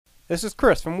This is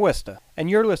Chris from Worcester, and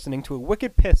you're listening to a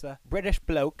wicked pisser British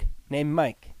bloke named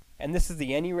Mike. And this is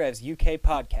the AnyRevs UK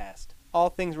podcast. All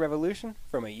things revolution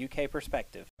from a UK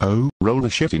perspective. Oh, roll a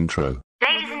shit intro.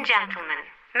 Ladies and gentlemen,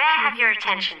 may I have your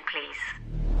attention, please?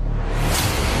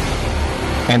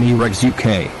 AnyRevs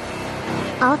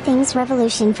UK. All things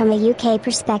revolution from a UK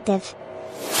perspective.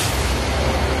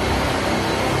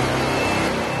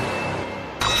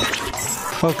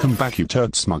 Welcome back, you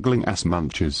turd smuggling ass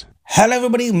munchers. Hello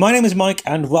everybody, my name is Mike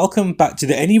and welcome back to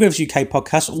the AnyRevs UK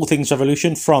podcast, all things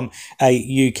revolution from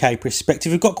a UK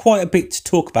perspective. We've got quite a bit to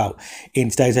talk about in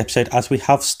today's episode as we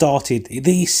have started.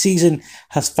 The season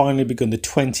has finally begun, the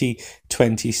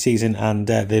 2020 season, and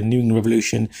the New England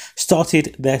Revolution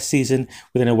started their season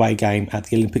with an away game at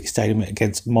the Olympic Stadium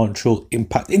against Montreal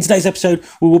Impact. In today's episode,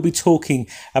 we will be talking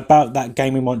about that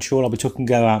game in Montreal. I'll be talking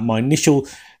about my initial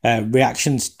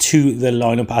reactions to the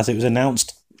lineup as it was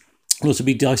announced. We'll also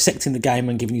be dissecting the game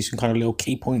and giving you some kind of little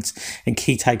key points and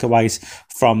key takeaways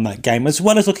from that game, as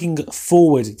well as looking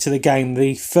forward to the game,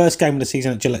 the first game of the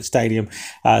season at Gillette Stadium,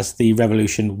 as the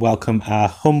Revolution welcome our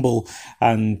humble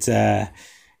and I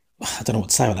don't know what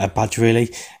to say about that badge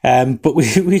really, but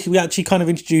we actually kind of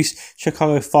introduced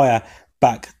Chicago Fire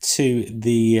back to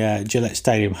the Gillette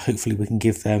Stadium. Hopefully we can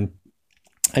give them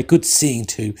a good seeing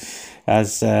to,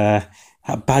 as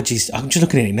that badge is, I'm just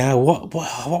looking at it now. What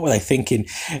were they thinking?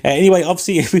 Anyway,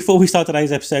 obviously, before we start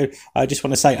today's episode, I just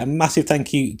want to say a massive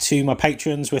thank you to my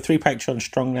patrons. We're 3 patrons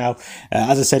strong now.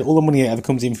 As I said, all the money that ever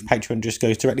comes in from Patreon just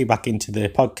goes directly back into the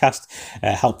podcast,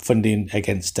 help funding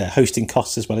against hosting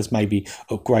costs, as well as maybe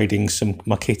upgrading some of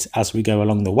my kit as we go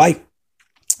along the way.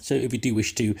 So if you do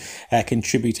wish to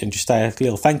contribute and just say a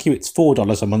little thank you, it's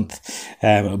 $4 a month,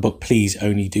 but please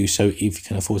only do so if you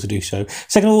can afford to do so.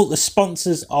 Second of all, the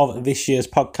sponsors of this year's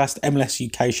podcast, MLS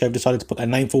UK Show, have decided to put their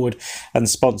name forward and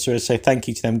sponsor us. So thank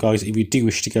you to them guys. If you do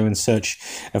wish to go and search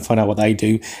and find out what they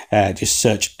do, just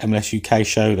search MLS UK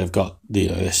Show. They've got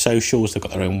the socials, they've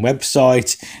got their own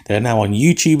website. They're now on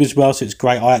YouTube as well, so it's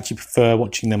great. I actually prefer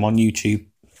watching them on YouTube.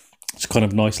 It's kind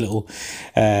of nice little,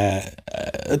 I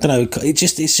don't know, it's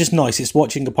just nice. It's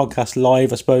watching a podcast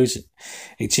live, I suppose.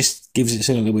 It just gives it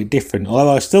something a little bit different.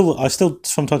 Although I still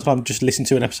from time to time just listen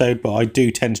to an episode, but I do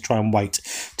tend to try and wait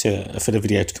for the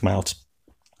video to come out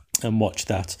and watch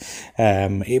that.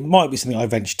 It might be something I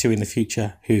venture to in the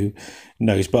future, who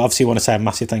knows, but obviously I want to say a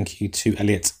massive thank you to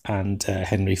Elliot and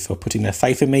Henry for putting their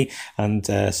faith in me and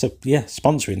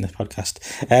sponsoring the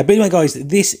podcast. But anyway guys,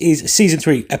 this is season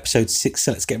 3 episode 6,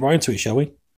 so let's get right into it, shall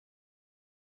we?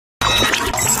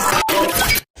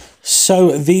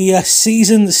 So the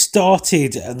season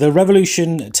started, the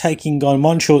Revolution taking on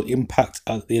Montreal Impact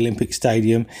at the Olympic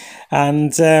Stadium,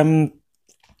 and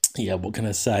yeah, what can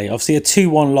I say? Obviously, a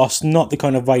 2-1 loss, not the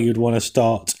kind of way you'd want to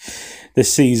start the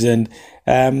season.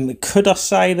 Could I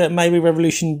say that maybe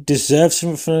Revolution deserves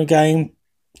something from the game?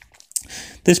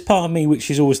 There's part of me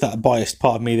which is always that biased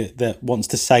part of me that wants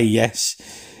to say yes.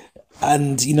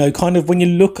 And, you know, kind of when you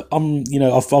look on, you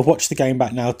know, I've watched the game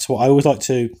back now. I always like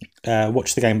to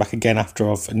watch the game back again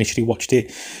after I've initially watched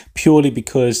it, purely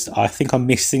because I think I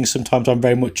miss things sometimes. I'm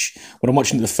very much, when I'm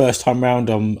watching it the first time round,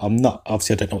 I'm not,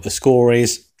 obviously I don't know what the score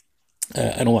is.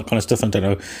 And all that kind of stuff. I don't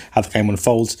know how the game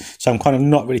unfolds, so I'm kind of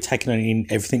not really taking in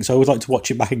everything. So I always like to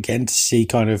watch it back again to see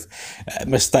kind of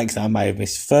mistakes that I may have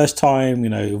missed first time, you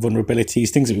know,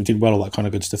 vulnerabilities, things that we did well, all that kind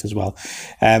of good stuff as well.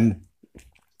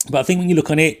 But I think when you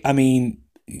look on it, I mean,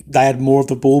 they had more of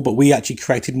the ball, but we actually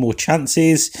created more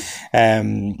chances.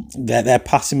 Their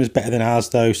passing was better than ours,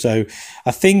 though. So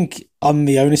I think on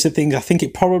the onus of things, I think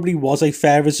it probably was a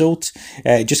fair result.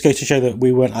 It just goes to show that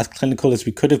we weren't as clinical as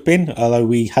we could have been. Although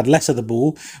we had less of the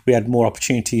ball, we had more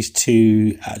opportunities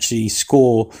to actually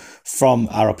score from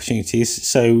our opportunities.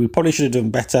 So we probably should have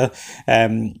done better.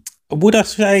 Would I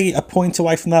say a point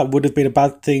away from that would have been a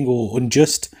bad thing or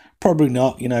unjust? Probably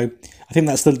not. You know, I think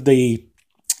that's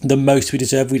the most we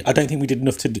deserve. I don't think we did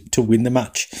enough to win the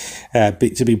match,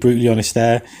 to be brutally honest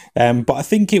there. But I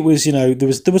think it was, you know, there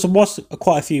was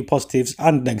quite a few positives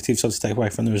and negatives to take away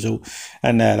from the result,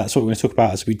 and that's what we're going to talk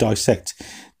about as we dissect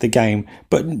the game.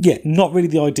 But yeah, not really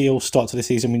the ideal start to the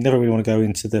season. We never really want to go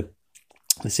into the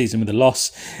season with a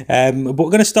loss. But we're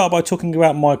going to start by talking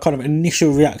about my kind of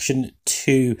initial reaction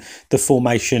to the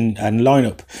formation and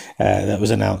lineup that was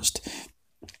announced.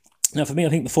 Now, for me, I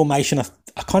think the formation,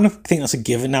 I kind of think that's a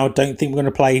given now. I don't think we're going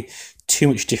to play too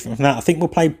much different from that. I think we'll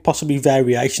play possibly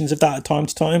variations of that at time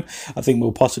to time. I think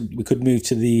we could move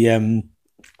to the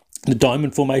the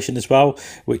diamond formation as well,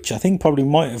 which I think probably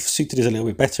might have suited us a little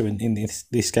bit better in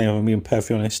this game, if I'm being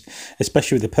perfectly honest,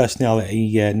 especially with the personnel that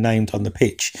he named on the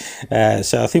pitch.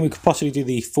 So I think we could possibly do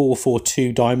the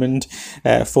 4-4-2 diamond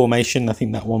formation. I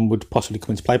think that one would possibly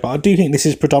come into play, but I do think this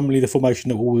is predominantly the formation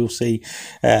that we will see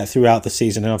throughout the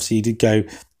season. And obviously he did go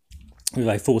with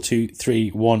a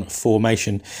 4-2-3-1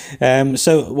 formation.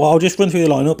 So I'll just run through the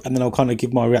lineup and then I'll kind of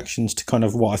give my reactions to kind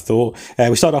of what I thought.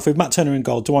 We start off with Matt Turner in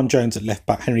goal, Dwan Jones at left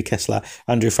back, Henry Kessler,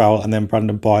 Andrew Farrell, and then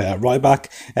Brandon Bye at right back.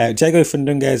 Diego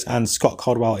Fernandez and Scott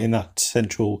Caldwell in that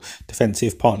central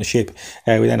defensive partnership.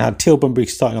 We then had Teal Bunbury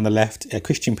starting on the left,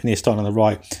 Christian Pinnier starting on the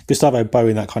right, Gustavo Bow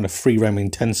in that kind of free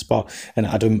roaming 10 spot, and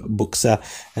Adam Buxa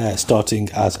starting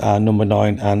as our number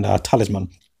 9 and our talisman.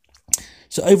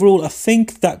 So overall, I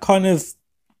think that kind of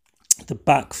the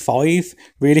back five,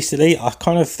 realistically, I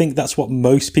kind of think that's what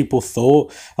most people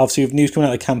thought. Obviously, with news coming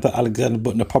out of the camp that Alexander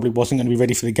Butner probably wasn't going to be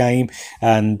ready for the game,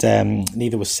 and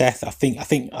neither was Seth. I think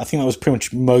that was pretty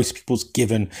much most people's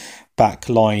given back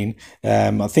line.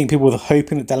 I think people were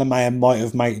hoping that Delamea might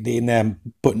have made it in there,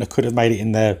 Butner could have made it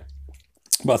in there,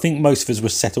 but I think most of us were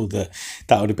settled that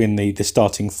would have been the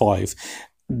starting five.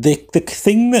 The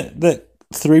thing that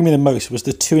threw me the most was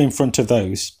the two in front of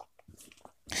those.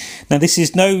 Now, this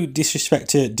is no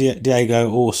disrespect to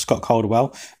Diego or Scott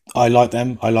Caldwell. I like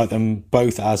them. I like them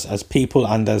both as people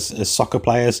and as soccer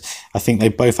players. I think they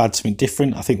both had something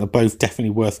different. I think they're both definitely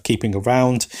worth keeping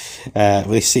around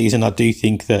this season. I do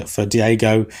think that for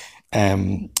Diego,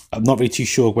 I'm not really too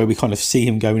sure where we kind of see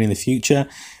him going in the future,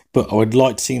 but I would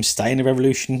like to see him stay in the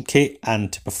Revolution kit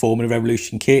and to perform in the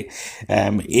Revolution kit.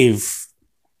 If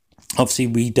obviously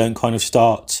we don't kind of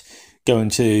start going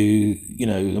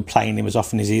to, playing him as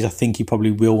often as he is, I think he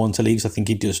probably will want to leave. So I think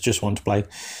he does just want to play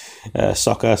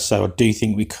soccer. So I do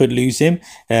think we could lose him.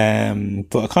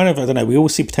 But I don't know, we all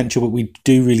see potential, but we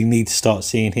do really need to start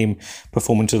seeing him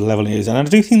performing to the level he is. And I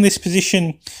do think this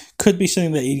position could be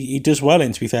something that he does well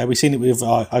in, to be fair. We've seen it with,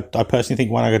 I personally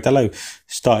think Juan Agudelo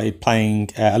started playing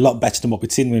a lot better than what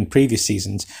we'd seen in previous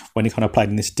seasons when he kind of played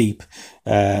in this deep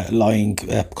lying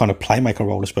kind of playmaker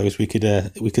role, I suppose we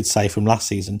could say, from last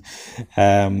season.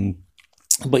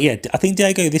 But yeah, I think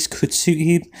Diego, this could suit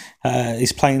him,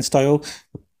 his playing style,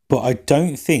 but I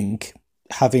don't think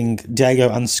having Diego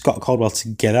and Scott Caldwell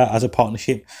together as a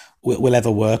partnership will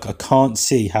ever work. I can't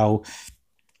see how.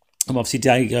 Obviously,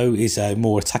 Diego is a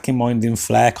more attacking minded and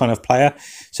flair kind of player,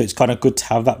 so it's kind of good to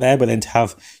have that there. But then to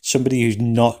have somebody who's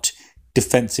not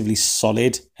defensively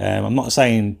solid, I'm not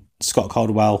saying Scott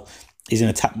Caldwell is an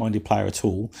attack-minded player at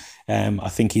all. I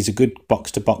think he's a good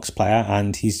box-to-box player,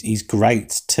 and he's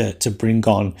great to bring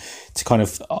on to kind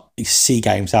of see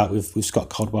games out with Scott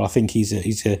Caldwell. I think he's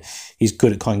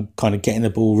good at kind of getting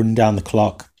the ball, running down the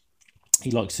clock. He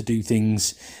likes to do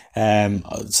things,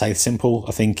 I'd say simple.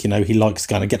 I think, he likes to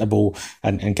kind of get the ball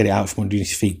and get it out from underneath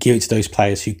his feet, give it to those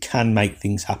players who can make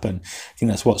things happen. I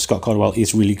think that's what Scott Caldwell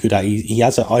is really good at.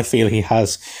 I feel he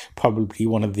has probably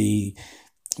one of the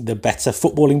better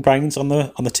footballing brains on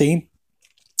the team.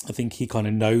 I think he kind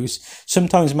of knows.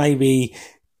 Sometimes maybe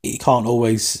he can't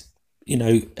always,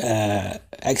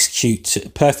 execute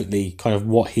perfectly kind of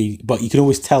but you can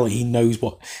always tell that he knows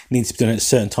what needs to be done at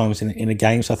certain times in a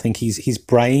game. So I think his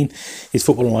brain, his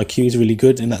footballing IQ is really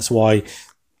good, and that's why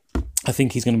I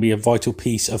think he's going to be a vital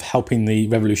piece of helping the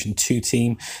Revolution 2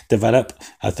 team develop.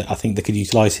 I think they could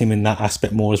utilise him in that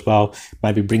aspect more as well.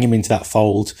 Maybe bring him into that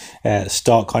fold,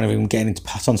 start kind of him getting him to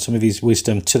pass on some of his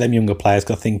wisdom to them younger players.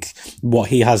 Because I think what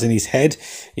he has in his head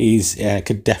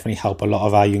could definitely help a lot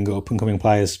of our younger up-and-coming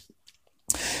players.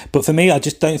 But for me, I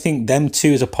just don't think them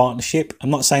two as a partnership. I'm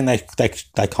not saying they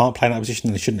can't play in that position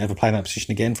and they shouldn't ever play in that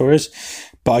position again for us,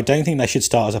 but I don't think they should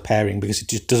start as a pairing because it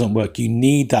just doesn't work. You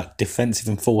need that defensive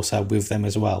enforcer with them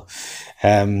as well.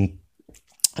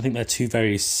 I think they're two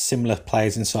very similar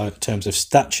players in terms of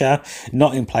stature,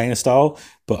 not in playing style,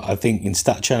 but I think in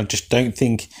stature, I just don't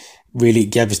think really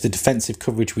gave us the defensive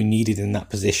coverage we needed in that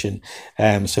position.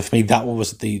 So for me, that one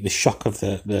was the shock of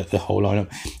the whole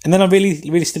lineup. And then I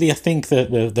realistically, I think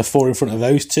the four in front of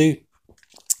those two,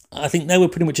 I think they were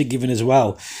pretty much a given as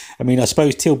well. I mean, I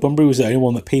suppose Teal Bunbury was the only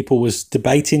one that people was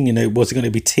debating. Was it going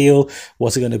to be Teal?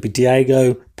 Was it going to be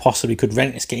Diego? Possibly could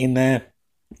Rennes get in there?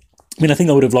 I mean, I think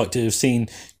I would have liked to have seen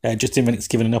Justin Rennes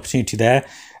given an opportunity there.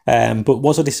 But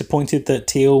was I disappointed that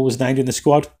Teal was named in the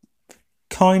squad?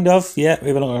 Kind of, yeah.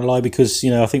 We're not going to lie because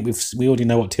I think we already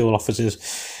know what Teal offers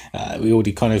us. We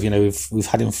already kind of we've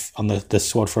had him on the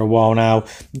squad for a while now.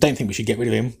 Don't think we should get rid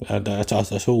of him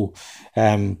at all.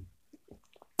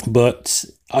 But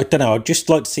I don't know. I'd just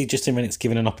like to see Justin Rennicks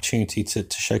given an opportunity to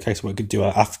showcase what he could do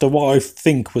after what I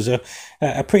think was a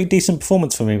pretty decent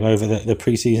performance from him over the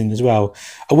pre-season as well.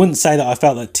 I wouldn't say that I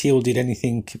felt that Teal did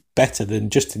anything better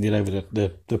than Justin did over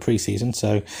the pre-season.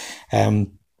 So,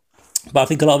 but I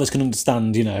think a lot of us can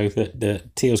understand,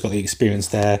 that Teal's got the experience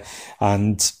there,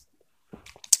 and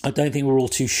I don't think we're all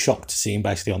too shocked to see him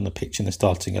basically on the pitch in the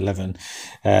starting 11.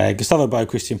 Gustavo Bou,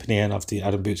 Christian Pania, and obviously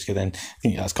Adam Butska then. I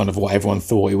think that's kind of what everyone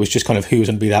thought. It was just kind of who was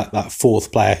going to be that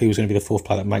fourth player, who was going to be the fourth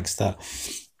player that makes that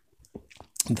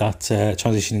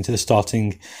transition into the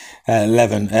starting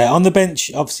 11. On the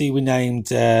bench, obviously, we named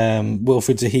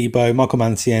Wilfried Zahibo, Michael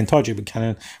Mancienne, Tydri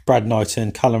Buchanan, Brad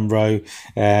Knighton, Callum Rowe,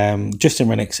 Justin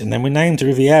Rennicks, and then we named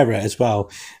Riviera as well.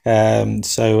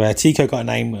 So Tico got a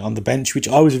name on the bench, which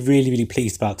I was really, really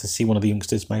pleased about to see one of the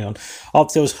youngsters made on.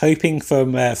 Obviously, I was hoping for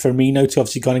Firmino to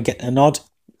obviously kind of get a nod.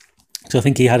 So I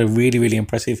think he had a really, really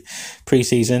impressive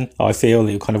pre-season. I feel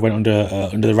he kind of went under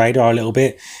the radar a little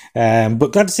bit.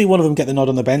 But glad to see one of them get the nod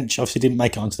on the bench. Obviously didn't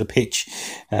make it onto the pitch.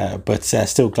 But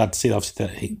still glad to see obviously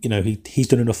that he's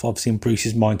done enough obviously in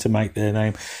Bruce's mind to make their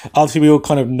name. Obviously we all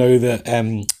kind of know that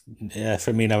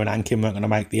Firmino and Ankin weren't going to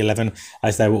make the 11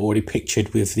 as they were already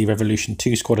pictured with the Revolution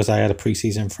 2 squad, as they had a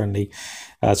pre-season friendly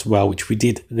as well, which we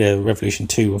did. The Revolution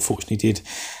 2 unfortunately did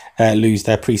lose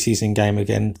their pre-season game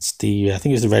against the, I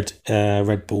think it was the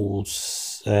Red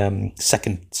Bulls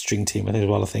second string team as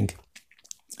well, I think.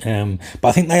 But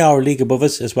I think they are a league above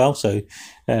us as well. So,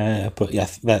 but yeah,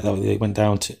 they went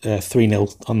down to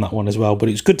 3-0 on that one as well. But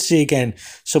it's good to see again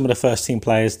some of the first team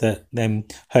players that them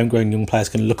homegrown young players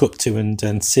can look up to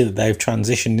and see that they've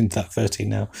transitioned into that first team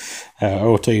now, are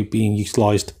also being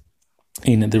utilised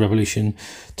in the Revolution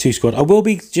 2 squad. I will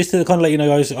be, just to kind of let you know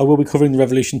guys, I will be covering the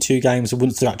Revolution 2 games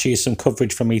once there actually is some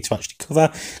coverage for me to actually cover,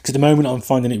 because at the moment I'm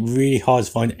finding it really hard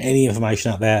to find any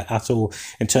information out there at all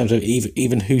in terms of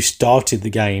even who started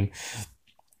the game.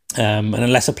 And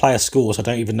unless a player scores, I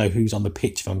don't even know who's on the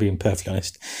pitch, if I'm being perfectly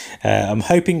honest. I'm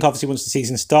hoping, obviously, once the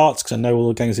season starts, because I know all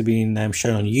the games are being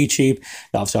shown on YouTube,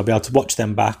 that obviously I'll be able to watch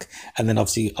them back. And then,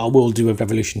 obviously, I will do a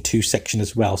Revolution 2 section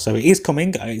as well. So it is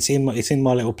coming. It's in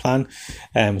my little plan.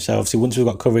 So, obviously, once we've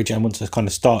got coverage and once I kind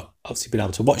of start, obviously, being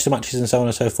able to watch the matches and so on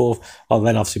and so forth, I'll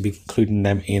then obviously be including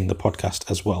them in the podcast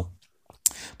as well.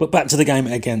 But back to the game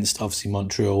against, obviously,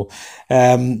 Montreal.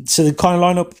 So the kind of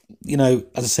lineup,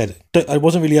 as I said, I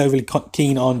wasn't really overly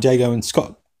keen on Diego and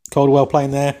Scott Caldwell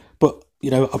playing there. But,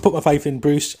 I put my faith in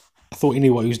Bruce. I thought he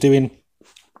knew what he was doing.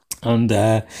 And,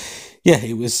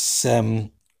 it was...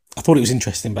 I thought it was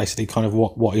interesting, basically, kind of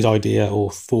what his idea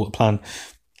or thought plan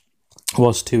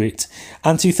was to it.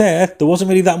 And to be fair, there wasn't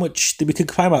really that much that we could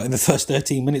complain about in the first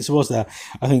 13 minutes, was there?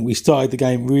 I think we started the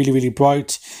game really, really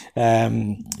bright.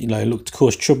 Looked to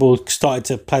cause trouble, started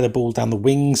to play the ball down the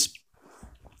wings,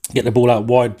 get the ball out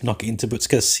wide, knock it into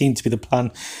Butska seemed to be the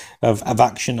plan of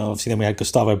action. Obviously, then we had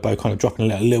Gustavo Bou kind of dropping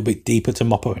a little bit deeper to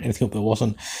mop up anything up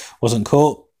that wasn't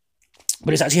caught.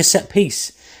 But it's actually a set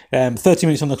piece. 30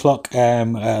 minutes on the clock,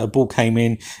 a ball came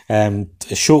in, a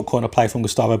short corner play from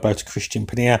Gustavo Bou to Christian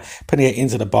Pania. Pania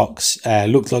into the box,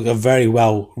 looked like a very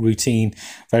well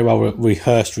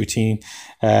rehearsed routine.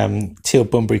 Teal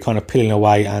Bunbury kind of peeling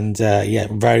away and,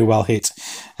 very well hit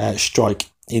strike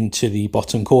into the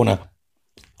bottom corner.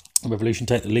 Revolution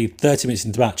take the lead 30 minutes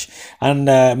into the match, and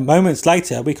moments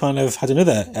later we kind of had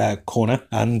another corner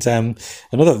and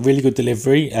another really good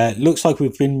delivery. Looks like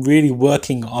we've been really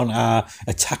working on our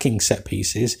attacking set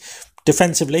pieces.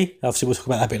 Defensively, obviously we'll talk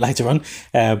about that a bit later on,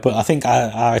 but I think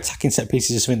our attacking set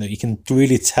pieces is something that you can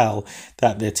really tell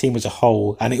that the team as a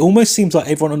whole, and it almost seems like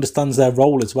everyone understands their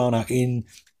role as well now in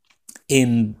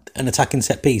an attacking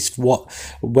set piece,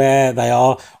 where they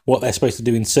are, what they're supposed to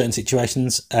do in certain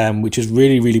situations, which is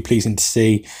really, really pleasing to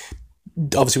see.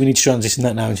 Obviously, we need to transition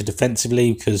that now into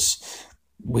defensively, because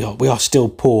we are still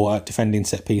poor at defending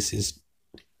set pieces.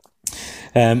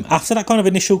 After that kind of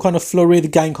initial kind of flurry, the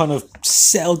game kind of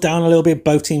settled down a little bit.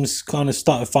 Both teams kind of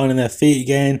started finding their feet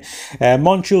again.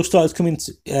 Montreal started coming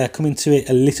to it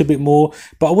a little bit more,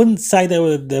 but I wouldn't say they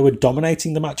were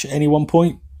dominating the match at any one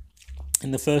point in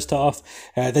the first half.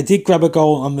 They did grab a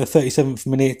goal on the 37th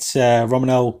minute.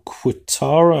 Romanel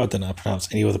Quintara, I don't know how to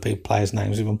pronounce any other players'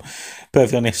 names, if I'm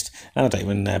perfectly honest, and I don't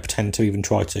even pretend to even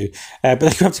try to. But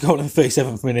they grabbed a goal on the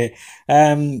 37th minute.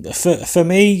 For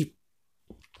me,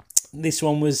 this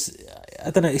one was,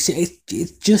 I don't know,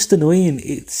 it's just annoying.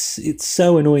 It's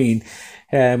so annoying.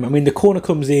 The corner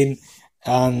comes in,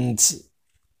 and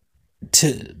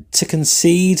to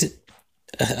concede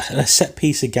a set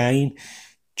piece again,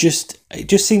 it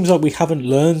just seems like we haven't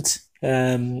learned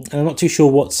And I'm not too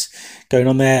sure what's going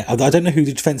on there. I don't know who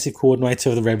the defensive coordinator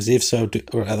of the Revs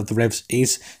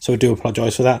is, so I do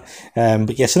apologise for that.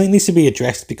 But yeah, something needs to be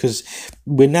addressed because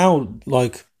we're now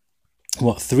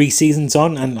 3 seasons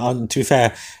on, and to be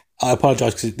fair, I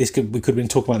apologise because we could have been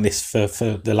talking about this for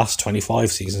the last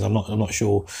 25 seasons. I'm not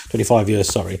sure, 25 years.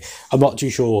 Sorry, I'm not too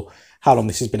sure how long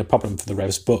this has been a problem for the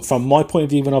Revs. But from my point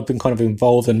of view, when I've been kind of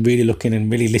involved and really looking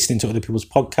and really listening to other people's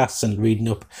podcasts and reading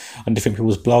up on different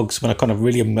people's blogs, when I kind of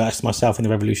really immersed myself in the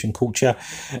Revolution culture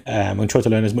and tried to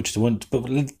learn as much as I want. But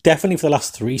definitely for the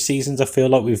last 3 seasons, I feel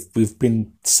like we've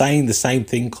been saying the same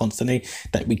thing constantly,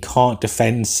 that we can't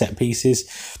defend set pieces.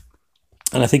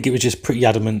 And I think it was just pretty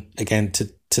adamant again in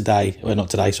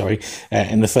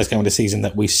the first game of the season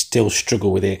that we still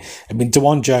struggle with it. I mean,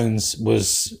 DeJuan Jones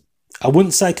was, I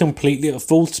wouldn't say completely at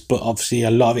fault, but obviously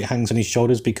a lot of it hangs on his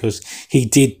shoulders because he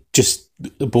did just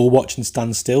the ball watch and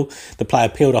stand still. The player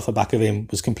peeled off the back of him,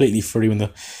 was completely free when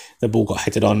the ball got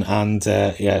headed on, and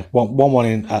 1-1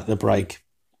 in at the break.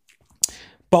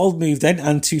 Bold move then,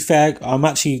 and to be fair,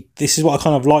 this is what I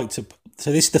kind of liked.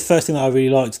 So this is the first thing that I really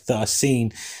liked that I've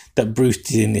seen that Bruce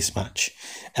did in this match.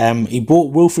 He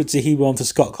brought Wilfred Zahibo on for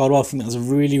Scott Caldwell. I think that was a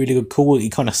really, really good call. He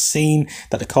kind of seen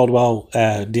that the Caldwell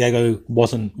Diego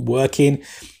wasn't working.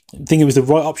 I think it was the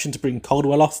right option to bring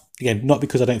Caldwell off. Again, not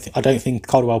because I don't think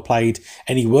Caldwell played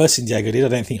any worse than Diego did. I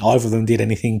don't think either of them did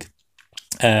anything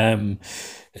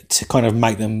to kind of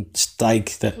make them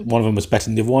stake that one of them was better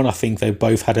than the other one. I think they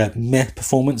both had a meh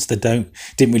performance. They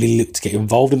didn't really look to get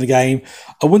involved in the game.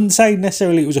 I wouldn't say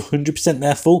necessarily it was 100%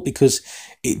 their fault because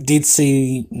it did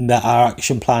seem that our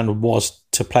action plan was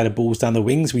to play the balls down the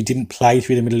wings. We didn't play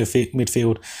through the middle of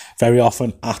midfield very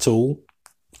often at all,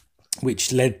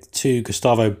 which led to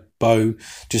Gustavo Bo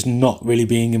just not really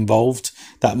being involved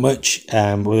that much,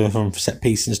 whether from set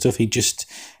piece and stuff. He just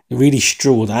really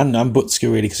struggled, and Butska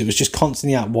really, because it was just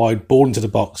constantly out wide, ball into the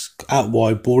box,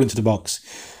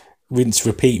 rinse,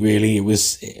 repeat really. It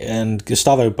was, and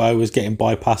Gustavo Bo was getting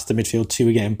bypassed, the midfield two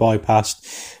were getting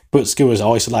bypassed. Butska was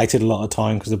isolated a lot of the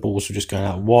time because the balls were just going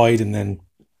out wide, and then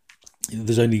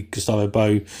there's only Gustavo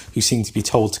Bo who seemed to be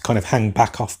told to kind of hang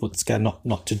back off Butska,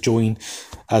 not to join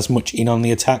as much in on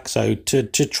the attack. So to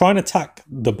try and attack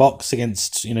the box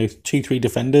against 2-3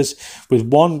 defenders with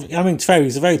one, I mean,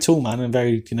 he's a very tall man and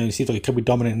very he seems like he could be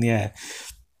dominant in the air.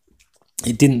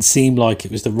 It didn't seem like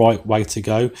it was the right way to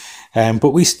go, but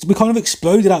we kind of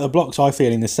exploded out the blocks. I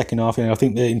feel in the second half. I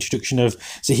think the introduction of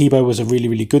Zahibo was a really,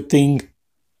 really good thing.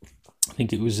 I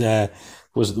think it was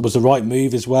the right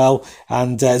move as well.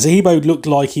 And Zahibo looked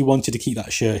like he wanted to keep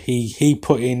that shirt. He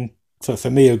put in, for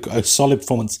me, a solid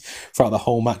performance throughout the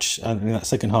whole match in that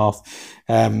second half.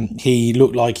 He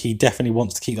looked like he definitely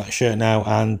wants to keep that shirt now.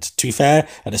 And to be fair,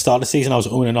 at the start of the season, I was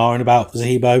and ahhing about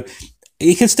Zahibo.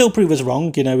 He can still prove us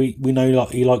wrong. We know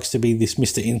he likes to be this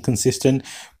Mr. Inconsistent,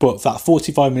 but that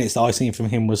 45 minutes that I've seen from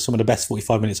him was some of the best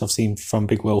 45 minutes I've seen from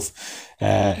Big Wilf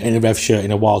in a Rev shirt in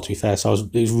a while, to be fair. So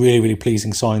it was really, really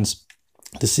pleasing signs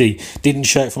to see. Didn't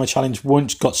show it from a challenge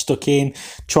once, got stuck in,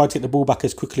 tried to get the ball back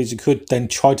as quickly as he could, then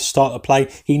tried to start the play.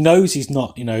 He knows he's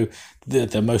not,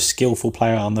 the most skillful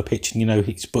player on the pitch, and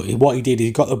but what he did is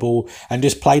he got the ball and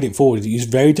just played it forward. He was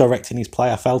very direct in his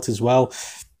play, I felt, as well.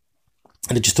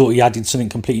 And I just thought he added something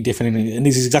completely different, and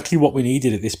this is exactly what we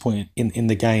needed at this point in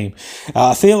the game.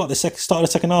 I feel like the start of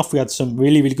the second half, we had some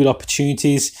really, really good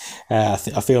opportunities. I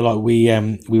feel like we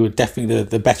were definitely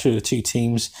the better of the two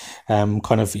teams,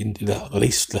 kind of in at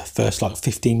least the first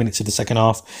 15 minutes of the second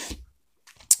half.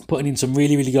 Putting in some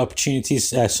really, really good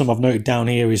opportunities. Some I've noted down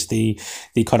here is the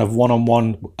kind of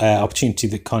one-on-one opportunity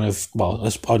that kind of,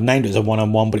 I named it as a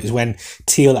one-on-one, but it's when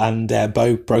Teal and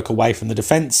Bo broke away from the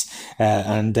defence,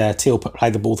 and Teal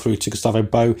played the ball through to Gustavo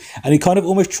Bo, and he kind of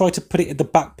almost tried to put it at the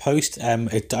back post.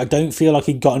 I don't feel like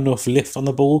he got enough lift on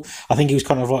the ball. I think he was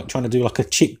kind of like trying to do like a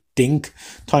chip dink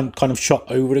kind of shot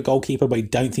over the goalkeeper, but I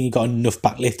don't think he got enough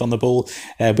back lift on the ball.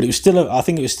 But it was still, I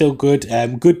think it was still good.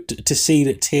 Good to see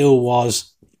that Teal was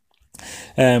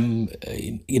kind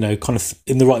of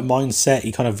in the right mindset.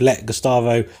 He kind of let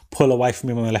Gustavo pull away from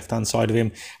him on the left hand side of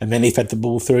him, and then he fed the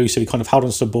ball through, so he kind of held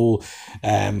onto the ball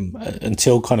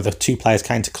until kind of the two players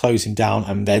came to close him down,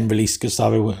 and then released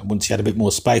Gustavo once he had a bit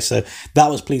more space. So that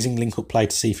was pleasing link up play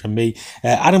to see from me.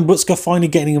 Adam Butska finally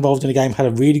getting involved in the game, had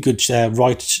a really good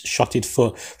right shotted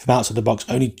foot from outside the box,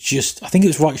 only just, I think it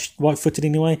was right footed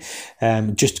anyway,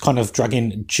 just kind of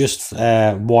dragging just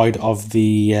wide of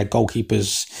the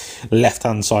goalkeeper's left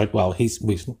hand side. Well, he's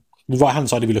the right hand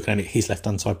side if you're looking at it, his left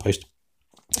hand side post.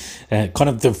 Kind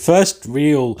of the first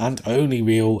real and only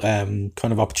real kind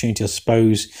of opportunity, I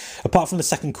suppose, apart from the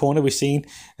second corner we've seen,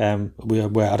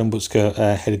 where Adam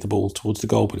Butsker headed the ball towards the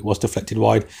goal, but it was deflected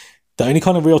wide. The only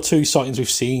kind of real two sightings we've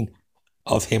seen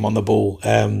of him on the ball.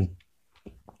 And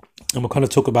we'll kind of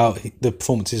talk about the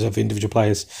performances of individual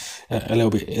players a little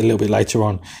bit later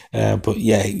on. But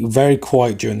yeah, very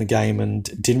quiet during the game and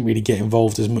didn't really get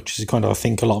involved as much as kind of I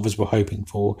think a lot of us were hoping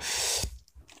for.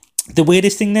 The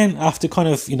weirdest thing then, after kind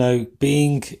of,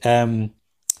 being...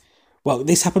 well,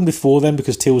 this happened before then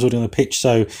because Teal was already on the pitch.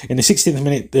 So in the 16th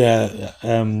minute,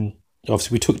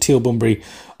 obviously we took Teal Bunbury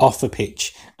off the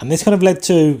pitch. And this kind of led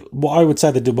to what I would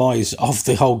say the demise of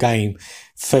the whole game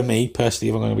for me, personally,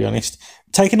 if I'm going to be honest.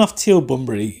 Taking off Teal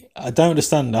Bunbury, I don't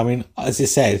understand. I mean, as I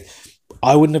said,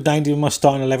 I wouldn't have named him in my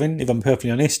starting 11, if I'm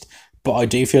perfectly honest. But I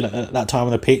do feel at that time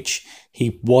on the pitch,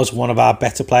 he was one of our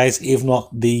better players, if not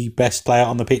the best player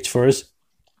on the pitch for us.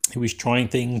 He was trying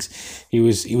things. He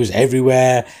was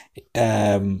everywhere.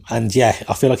 And yeah,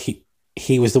 I feel like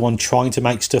he was the one trying to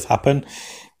make stuff happen.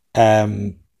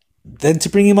 Then to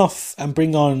bring him off and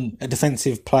bring on a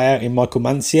defensive player in Michael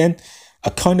Mancienne, I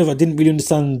didn't really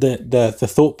understand the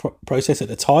thought process at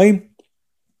the time.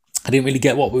 I didn't really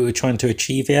get what we were trying to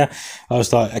achieve here. I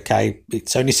was like, okay,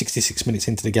 it's only 66 minutes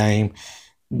into the game.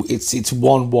 It's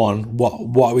 1-1.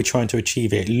 What are we trying to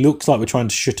achieve here? It looks like we're trying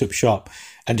to shut up shop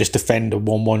and just defend a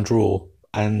 1-1 draw.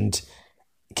 And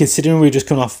considering we were just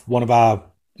coming off one of our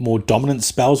more dominant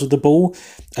spells with the ball,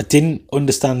 I didn't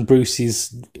understand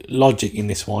Bruce's logic in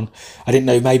this one. I didn't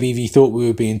know maybe if he thought we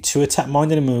were being too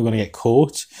attack-minded and we were going to get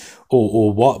caught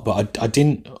or what, but I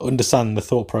didn't understand the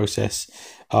thought process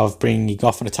of bringing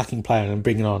off an attacking player and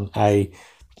bringing on a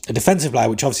defensive player,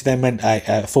 which obviously then meant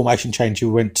a formation change. We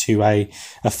went to a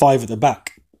 5 at the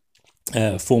back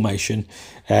formation,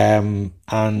 and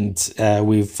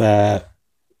with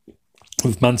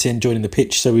Mancienne joining the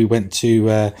pitch, so we went to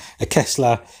a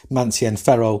Kessler, Mancienne,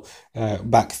 Ferrell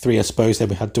back 3, I suppose. Then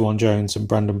we had Dewan Jones and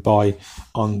Brandon Bye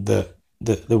on the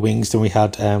wings. Then we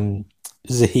had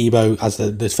Zahibo as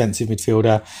the defensive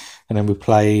midfielder, and then we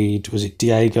played, was it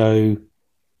Diego,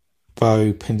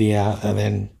 Bo, Pindia, and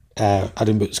then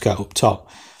Adam Butsker up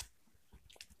top.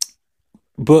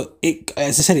 But it,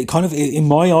 as I said, it kind of, in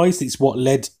my eyes, it's what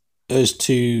led us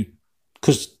to,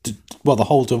 because, well, the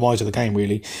whole demise of the game,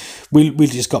 really. We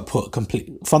just got put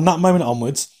from that moment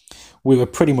onwards, we were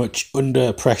pretty much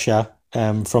under pressure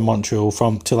from Montreal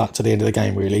to the end of the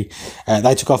game, really.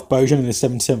 They took off Bojan in the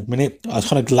 77th minute. I was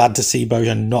kind of glad to see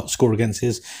Bojan not score against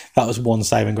us. That was one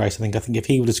saving grace, I think. I think if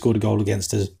he would have scored a goal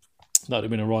against us, that would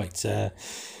have been a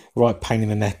right pain in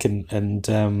the neck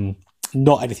and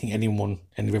not anything any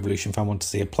Revolution fan wanted to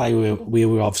see. A player we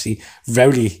were obviously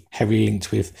very heavily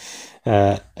linked with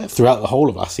throughout the whole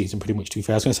of last season, pretty much, to be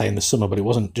fair. I was going to say in the summer, but it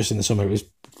wasn't just in the summer, it was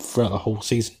throughout the whole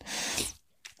season.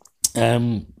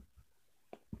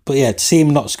 But yeah, to see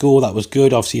him not score, that was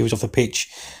good. Obviously, he was off the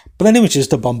pitch. But then it was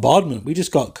just a bombardment. We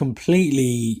just got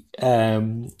completely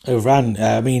overrun.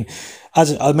 I mean,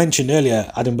 as I mentioned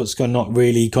earlier, Adam Butsker not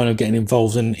really kind of getting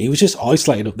involved, and he was just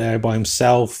isolated up there by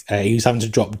himself. He was having to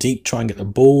drop deep, try and get the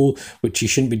ball, which he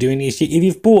shouldn't be doing. If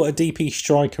you've brought a DP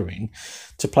striker in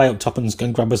to play up top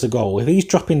and grab us a goal, if he's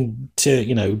dropping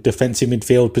to defensive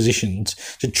midfield positions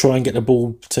to try and get the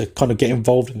ball to kind of get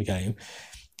involved in the game,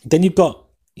 then you've got,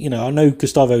 I know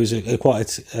Gustavo is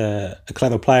quite a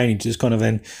clever player, and he just kind of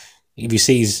then, if he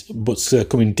sees Butsker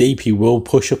coming deep, he will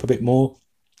push up a bit more.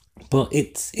 But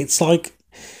it's like,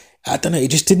 I don't know,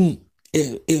 it just didn't,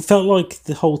 it felt like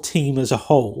the whole team as a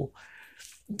whole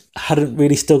hadn't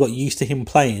really still got used to him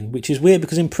playing, which is weird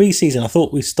because in pre-season I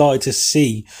thought we started to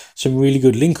see some really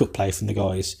good link-up play from the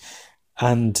guys.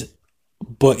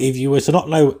 But if you were to not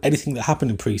know anything that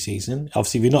happened in pre-season,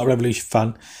 obviously if you're not a Revolution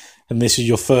fan, and this is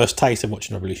your first taste of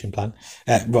watching watching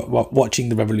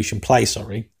the Revolution play,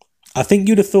 I think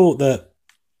you'd have thought that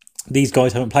these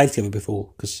guys haven't played together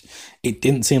before, because it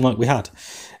didn't seem like we had.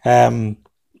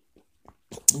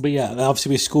 But yeah,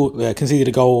 obviously we conceded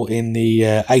a goal in the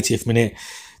 80th minute.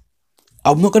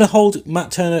 I'm not going to hold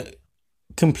Matt Turner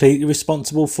completely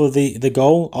responsible for the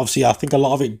goal. Obviously, I think a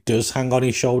lot of it does hang on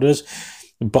his shoulders,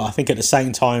 but I think at the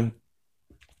same time,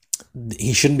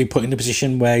 he shouldn't be put in a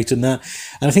position where he's done that.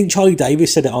 And I think Charlie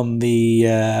Davies said it on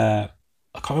the...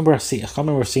 I can't remember I've seen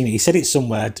it. He said it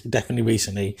somewhere, definitely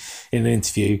recently, in an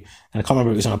interview, and I can't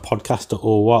remember if it was on a podcast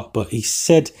or what, but he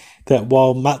said that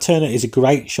while Matt Turner is a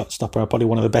great shot stopper, probably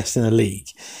one of the best in the league,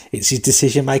 it's his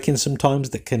decision making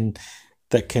sometimes that can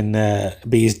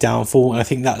be his downfall. And I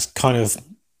think that's kind of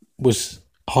was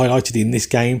highlighted in this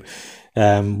game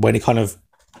when he kind of,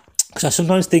 because I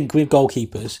sometimes think with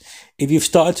goalkeepers, if you've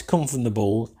started to come from the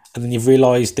ball and then you've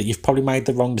realised that you've probably made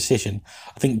the wrong decision.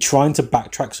 I think trying to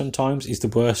backtrack sometimes is the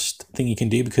worst thing you can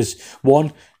do, because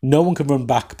one, no one can run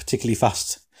back particularly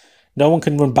fast. No one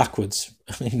can run backwards,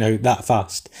 that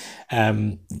fast.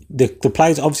 The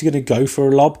player's obviously going to go for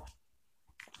a lob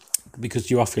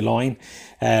because you're off your line.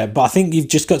 But I think you've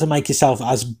just got to make yourself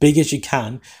as big as you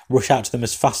can, rush out to them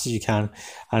as fast as you can,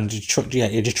 and just try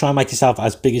and make yourself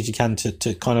as big as you can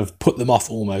to kind of put them off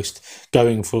almost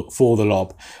going for the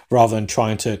lob, rather than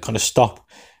trying to kind of stop.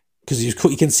 Because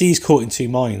you can see he's caught in two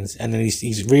minds, and then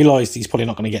he's realised he's probably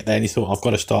not going to get there, and he thought, I've got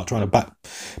to start trying to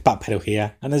backpedal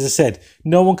here. And as I said,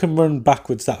 no one can run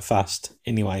backwards that fast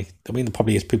anyway. I mean, there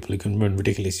probably is people who can run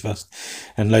ridiculously fast,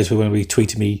 and loads of people will be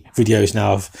tweeting me videos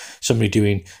now of somebody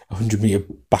doing 100-metre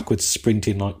backwards sprint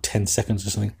in like 10 seconds or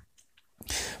something.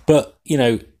 But,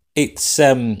 it's...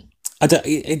 you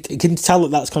can tell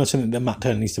that that's kind of something that Matt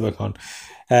Turner needs to work on.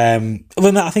 Other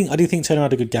than that, I do think Turner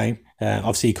had a good game.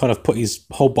 Obviously, he kind of put his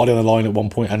whole body on the line at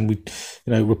one point, and we,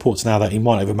 reports now that he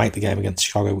might even make the game against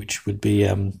Chicago, which would be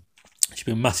should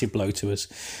be a massive blow to us.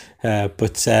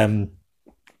 But I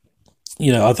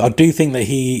do think that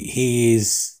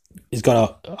he's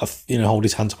got to hold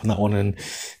his hands up on that one and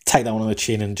take that one on the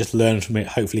chin and just learn from it.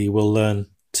 Hopefully, he will learn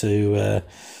to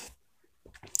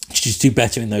just do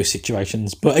better in those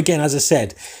situations. But again, as I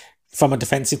said, from a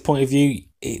defensive point of view,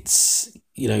 it's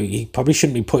he probably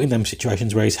shouldn't be put in them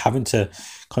situations where he's having to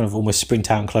kind of almost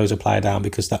sprint out and close a player down,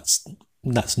 because that's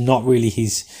not really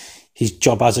his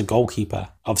job as a goalkeeper.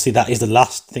 Obviously, that is the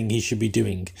last thing he should be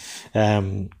doing.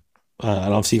 And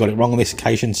obviously, he got it wrong on this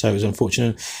occasion, so it was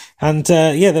unfortunate. And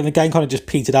then the game kind of just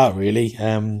petered out, really.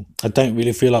 I don't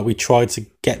really feel like we tried to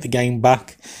get the game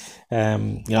back.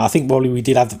 I think probably we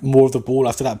did have more of the ball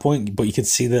after that point, but you could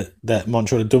see that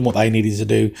Montreal had done what they needed to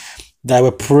do. They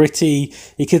were pretty.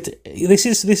 This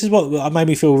is what made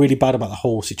me feel really bad about the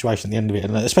whole situation at the end of it,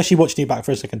 and especially watching it back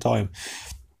for a second time.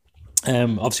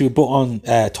 Obviously, we brought on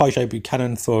Taijo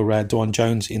Buchanan for Dwan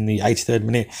Jones in the 83rd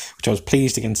minute, which I was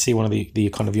pleased again to see one of the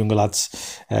kind of younger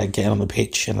lads getting on the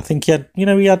pitch, and I think he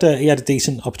had a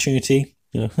decent opportunity.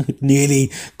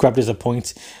 Nearly grabbed as a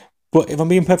point. But if I'm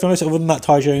being perfectly honest, other than that,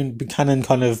 Taijo Buchanan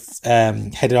kind of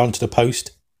headed onto the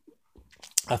post.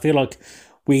 I feel like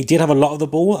we did have a lot of the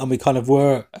ball and we kind of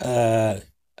were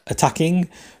attacking.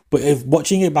 But if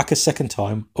watching it back a second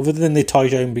time, other than the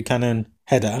Taijo Buchanan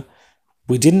header,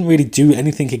 we didn't really do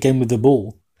anything again with the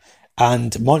ball.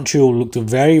 And Montreal looked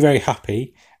very, very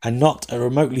happy and not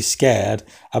remotely scared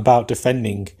about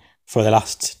defending for the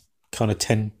last kind of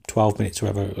 10, 12 minutes, or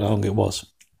however long it was.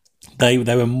 They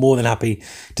were more than happy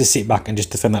to sit back and just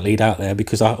defend that lead out there,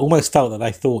 because I almost felt that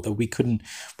they thought that we couldn't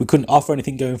offer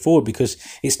anything going forward, because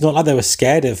it's not like they were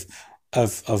scared of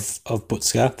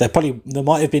Butska. They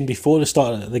might have been before the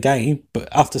start of the game, but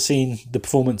after seeing the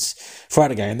performance throughout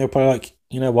the game, they're probably like,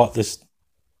 you know what,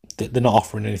 they're not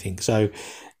offering anything. So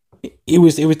it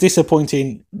was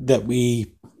disappointing that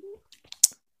we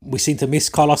seem to miss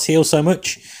Carlos Gil so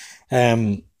much,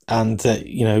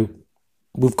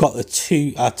 we've got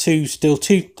two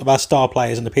of our star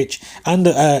players on the pitch, and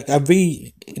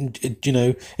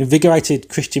invigorated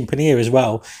Christian Panier as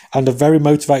well, and a very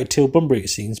motivated Till Bunbury, it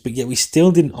seems, but yet we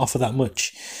still didn't offer that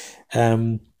much,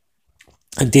 and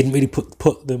didn't really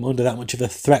put them under that much of a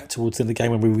threat towards the end of the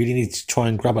game when we really need to try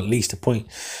and grab at least a point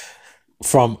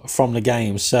from the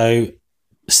game. So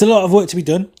still a lot of work to be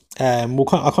done. I'll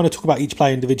kind of talk about each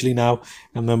player individually now,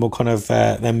 and then we'll kind of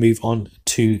then move on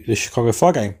to the Chicago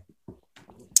Fire game.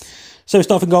 So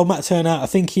starting goal, Matt Turner. I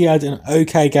think he had an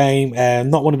okay game,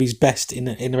 not one of his best in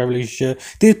the Revolution.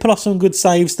 Did pull off some good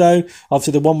saves though.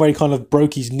 Obviously the one where he kind of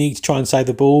broke his knee to try and save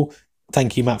the ball.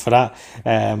 Thank you, Matt, for that.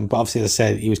 But obviously, as I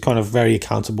said, he was kind of very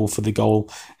accountable for the goal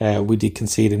we did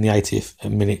concede in the 80th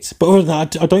minute. But other than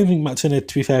that, I don't think Matt Turner,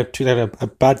 to be fair, had a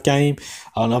bad game.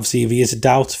 And obviously, if he is a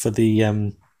doubt for the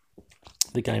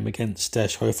game against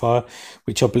Chicago Fire,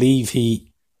 which I believe he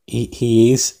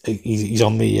is. He's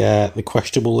on the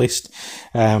questionable list.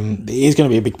 It is going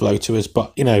to be a big blow to us,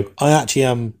 but I actually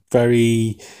am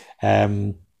very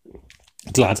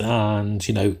glad, and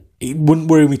it wouldn't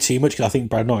worry me too much because I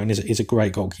think Brad Norton is a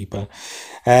great goalkeeper.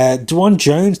 Dwan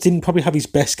Jones didn't probably have his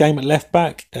best game at left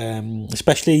back,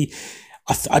 especially.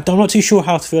 I'm not too sure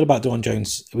how to feel about Dwan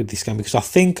Jones with this game, because I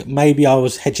think maybe I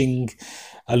was hedging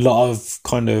a lot of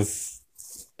kind of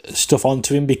stuff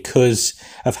onto him because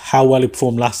of how well he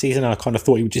performed last season. I kind of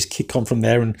thought he would just kick on from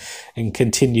there and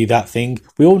continue that thing.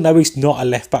 We all know he's not a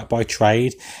left back by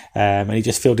trade, and he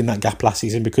just filled in that gap last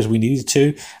season because we needed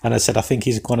to. And as I said, I think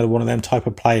he's one of them type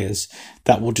of players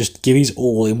that will just give his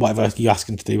all in whatever you ask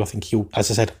him to do. I think he'll, as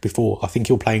I said before, I think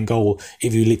he'll play in goal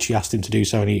if you literally asked him to do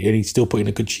so, and he's still putting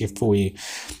a good shift for you.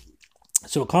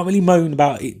 So I can't really moan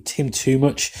about him too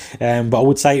much, but I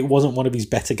would say it wasn't one of his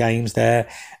better games there.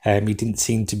 He didn't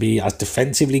seem to be as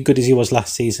defensively good as he was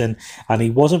last season, and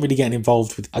he wasn't really getting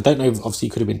involved with, I don't know, obviously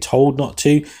he could have been told not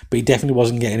to, but he definitely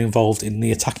wasn't getting involved in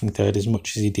the attacking third as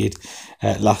much as he did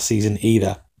last season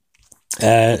either.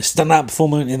 Standout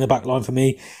performer in the back line for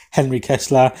me, Henry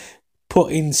Kessler.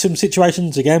 Put in some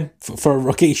situations, again, for a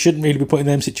rookie, he shouldn't really be put in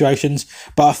them situations,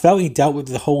 but I felt he dealt with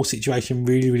the whole situation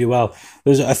really, really well.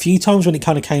 There was a few times when he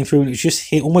kind of came through and it was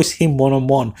just almost him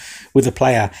one-on-one with the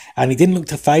player, and he didn't look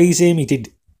to phase him. He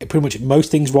did pretty much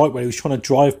most things right, where he was trying to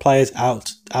drive players out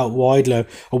wide,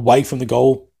 away from the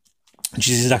goal, which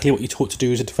is exactly what you're taught to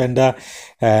do as a defender.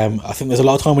 I think there's a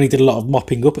lot of time when he did a lot of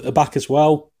mopping up at the back as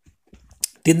well.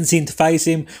 Didn't seem to phase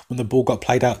him when the ball got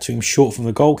played out to him short from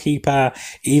the goalkeeper,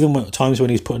 even at times when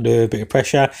he was put under a bit of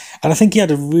pressure. And I think he had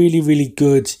a really, really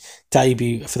good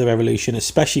debut for the Revolution,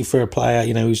 especially for a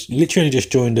player, who's literally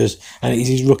just joined us, and it is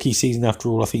his rookie season after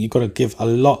all. I think you've got to give a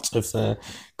lot of the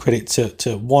credit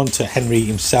to Henry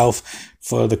himself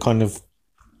for the kind of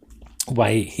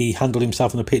way he handled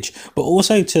himself on the pitch, but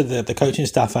also to the coaching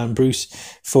staff and Bruce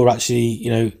for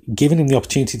actually, giving him the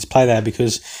opportunity to play there,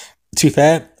 because to be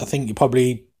fair, I think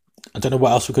I don't know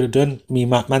what else we could have done. I mean,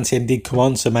 Mancienne did come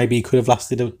on, so maybe he could have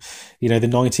lasted, the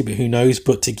 90, but who knows?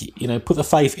 But to, put the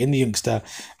faith in the youngster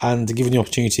and give him the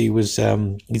opportunity was, you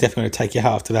definitely going to take your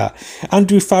hat off to that.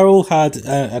 Andrew Farrell had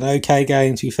an okay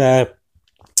game, to be fair.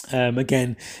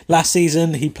 Again, last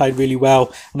season he played really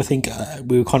well, and I think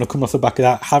we were kind of coming off the back of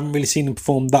that. Haven't really seen him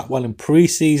perform that well in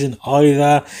pre-season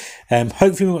either.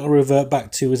 Hopefully we want to revert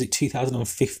back to, was it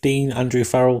 2015 Andrew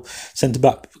Farrell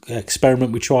centre-back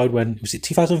experiment we tried when, was it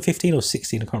 2015 or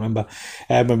 16, I can't remember,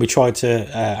 when we tried to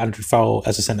Andrew Farrell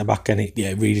as a centre-back, and it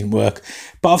really didn't work.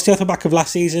 But obviously off the back of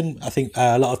last season, I think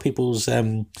a lot of people's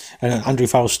Andrew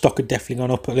Farrell's stock had definitely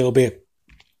gone up a little bit,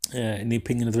 in the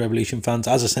opinion of the Revolution fans,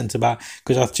 as a centre-back,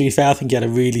 because to be fair, I think he had a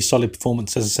really solid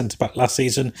performance as a centre-back last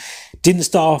season. Didn't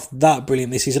start off that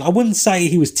brilliant this season. I wouldn't say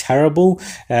he was terrible,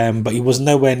 but he was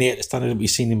nowhere near the standard that we've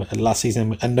seen him last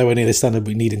season, and nowhere near the standard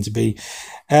we need him to be.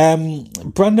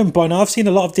 Brandon Boy, now I've seen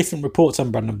a lot of different reports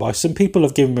on Brandon Boy. Some people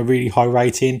have given him a really high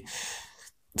rating.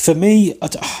 For me,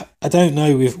 I don't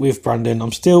know with Brandon.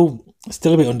 I'm still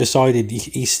a bit undecided.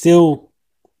 He's still,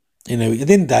 at the end of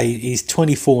the day, he's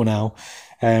 24 now.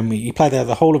 He played there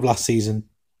the whole of last season.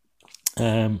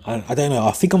 I don't know.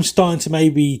 I think I'm starting to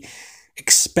maybe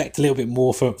expect a little bit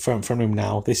more from him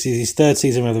now. This is his third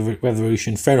season of the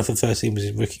Revolution. Fair enough, the first season was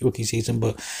his rookie season,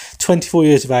 but 24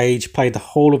 years of age, played the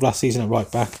whole of last season at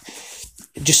right back.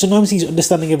 Just sometimes his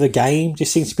understanding of the game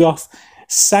just seems to be off.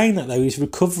 Saying that though, his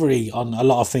recovery on a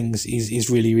lot of things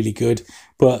is really, really good.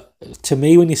 But to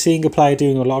me, when you're seeing a player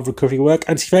doing a lot of recovery work,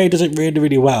 and he does it really,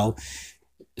 really well,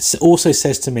 also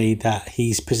says to me that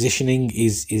his positioning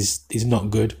is not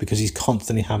good, because he's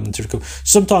constantly having to recover.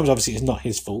 Sometimes, obviously, it's not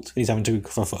his fault. He's having to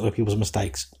recover for other people's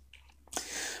mistakes.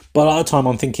 But a lot of the time,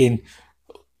 I'm thinking,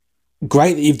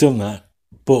 great that you've done that,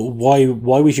 but why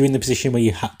was you in the position where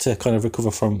you had to kind of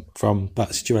recover from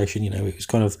that situation? It was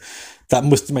kind of, that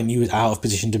must have meant you was out of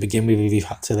position to begin with if you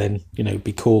had to then,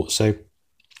 be caught. So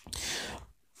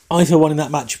I, for one, in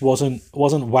that match wasn't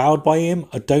wowed by him.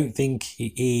 I don't think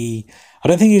he's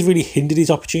really hindered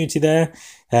his opportunity there.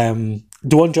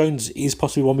 Dwan Jones is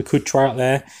possibly one we could try out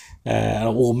there,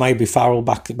 or maybe Farrell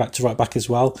back to right back as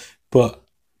well. But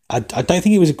I don't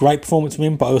think it was a great performance from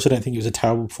him, but I also don't think it was a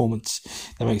terrible performance.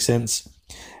 That makes sense.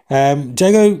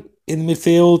 Jago in the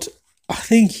midfield, I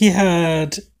think he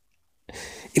had,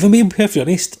 if I'm being perfectly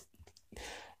honest,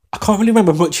 I can't really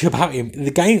remember much about him.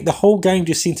 The whole game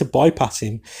just seemed to bypass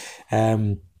him.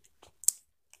 I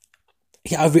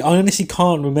honestly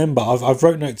can't remember. I've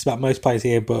wrote notes about most players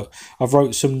here, but I've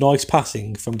wrote some nice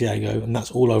passing from Diego, and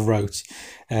that's all I've wrote.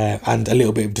 And a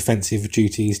little bit of defensive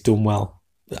duties done well.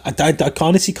 I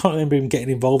honestly can't remember him getting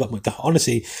involved that much,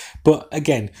 honestly. But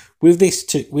again, with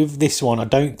this one, I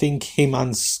don't think him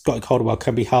and Scotty Caldwell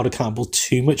can be held accountable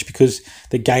too much, because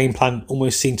the game plan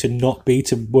almost seemed to not be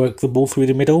to work the ball through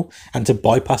the middle and to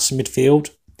bypass the midfield.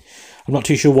 I'm not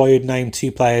too sure why you'd name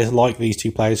two players like these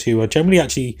two players who are generally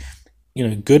actually,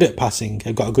 good at passing.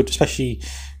 Have got a good, especially,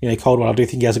 Caldwell. I do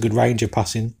think he has a good range of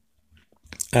passing.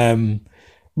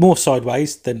 more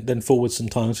sideways than forward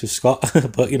sometimes with Scott.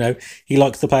 But, he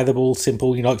likes to play the ball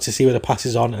simple. He likes to see where the pass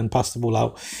is on and pass the ball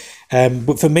out.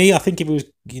 But for me, I think if it was,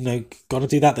 going to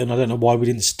do that, then I don't know why we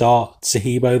didn't start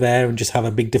Sahibo there and just have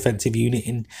a big defensive unit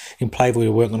in play where we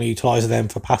weren't going to utilise them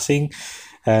for passing.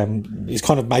 It's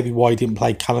kind of maybe why he didn't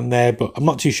play Callum there, but I'm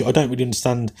not too sure. I don't really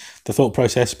understand the thought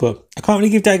process, but I can't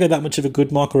really give Diego that much of a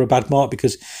good mark or a bad mark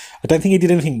because I don't think he did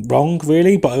anything wrong,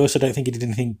 really, but I also don't think he did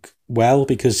anything well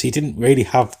because he didn't really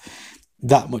have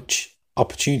that much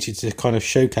opportunity to kind of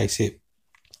showcase it,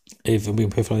 if I'm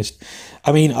being perfectly honest.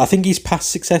 I mean, I think his pass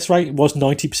success rate was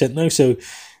 90% though, so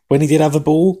when he did have the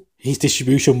ball, his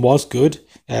distribution was good.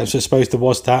 So I suppose there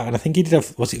was that, and I think he did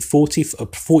have, was it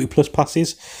 40 plus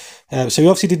passes? So he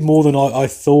obviously did more than I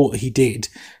thought he did,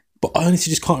 but I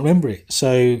honestly just can't remember it.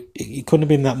 So it couldn't have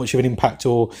been that much of an impact,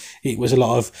 or it was a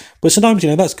lot of. But sometimes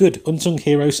that's good. Unsung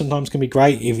heroes sometimes can be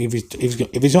great if he's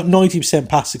got 90%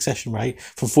 pass succession rate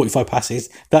from 45 passes.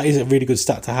 That is a really good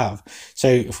stat to have.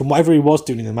 So from whatever he was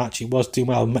doing in the match, he was doing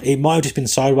well. It might have just been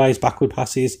sideways, backward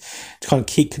passes to kind of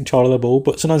keep control of the ball,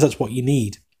 but sometimes that's what you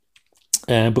need.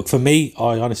 But for me,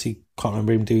 I honestly can't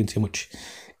remember him doing too much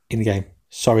in the game.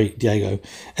 Sorry, Diego.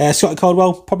 Scott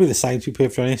Caldwell, probably the same, to be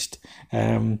perfectly honest.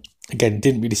 Again,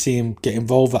 didn't really see him get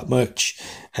involved that much.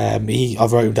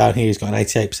 I've wrote him down here, he's got an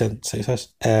 88% success,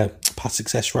 pass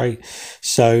success rate.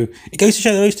 So it goes to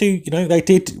show that those two, they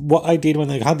did what they did when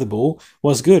they had the ball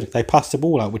was good. They passed the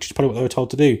ball out, which is probably what they were told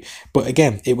to do. But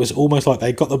again, it was almost like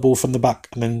they got the ball from the back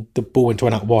and then the ball went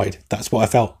out wide. That's what I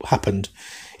felt happened.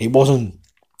 It wasn't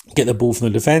get the ball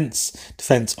from the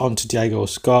defence onto Diego or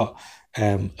Scott.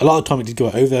 A lot of the time it did go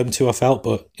over them too, I felt,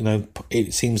 but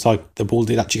it seems like the ball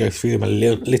did actually go through them a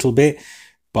little bit,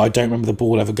 but I don't remember the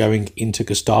ball ever going into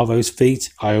Gustavo's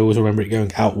feet. I always remember it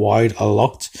going out wide a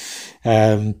lot.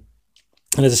 And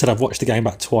as I said, I've watched the game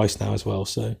back twice now as well,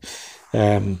 so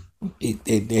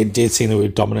it did seem that we were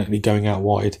dominantly going out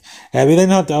wide. We then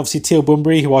had obviously Teal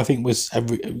Bunbury, who I think was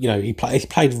he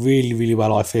played really, really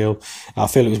well. I feel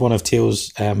it was one of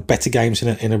Teal's better games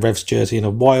in a Revs jersey in a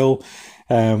while.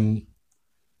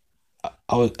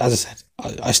 As I said,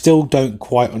 I still don't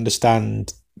quite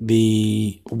understand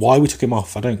why we took him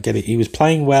off. I don't get it. He was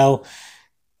playing well,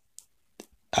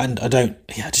 and I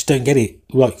just don't get it.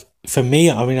 Like for me,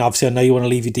 I mean, obviously, I know you want to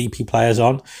leave your DP players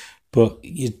on, but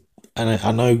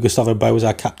I know Gustavo Bo was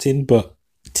our captain, but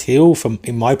Teal,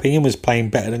 in my opinion, was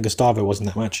playing better than Gustavo was in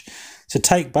that match. So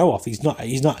take Bo off. He's not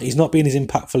being as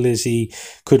impactful as he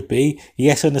could be.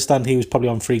 Yes, I understand he was probably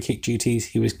on free kick duties.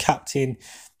 He was captain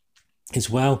as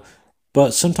well.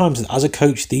 But sometimes, as a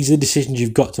coach, these are decisions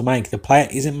you've got to make. The player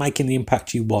isn't making the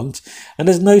impact you want. And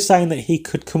there's no saying that he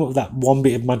could come up with that one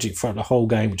bit of magic throughout the whole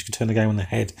game, which could turn the game on the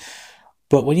head.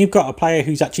 But when you've got a player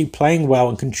who's actually playing well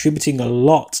and contributing a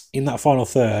lot in that final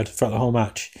third throughout the whole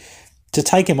match, to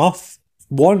take him off,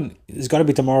 one, it's got to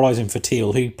be demoralising for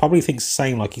Teal, who probably thinks the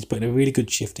same, like he's putting a really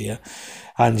good shift here.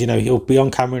 And, he'll be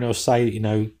on camera and he'll say,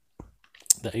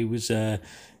 that he was...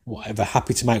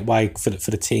 happy to make way for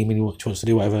the team and he wants to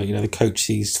do whatever the coach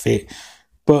sees fit.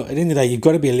 But at the end of the day, you've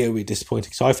got to be a little bit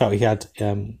disappointed because I felt he had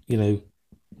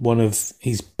one of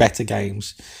his better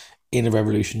games in a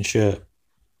Revolution shirt.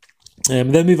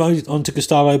 Then move on to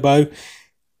Gustavo Bo.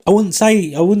 I wouldn't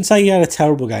say he had a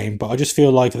terrible game, but I just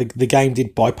feel like the game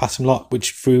did bypass him a lot,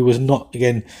 which was not,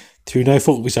 again, through no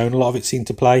fault of his own. A lot of it seemed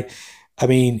to play. I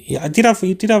mean, he did have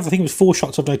I think it was 4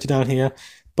 shots I've noted down here.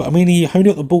 But I mean, he only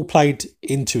got the ball played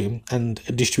into him and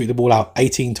distributed the ball out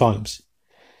 18 times.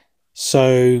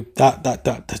 So that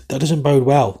doesn't bode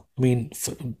well. I mean,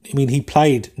 he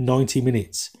played 90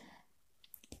 minutes,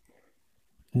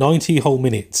 90 whole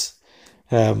minutes,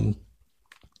 and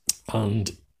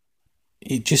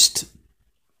it just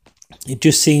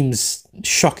seems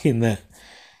shocking that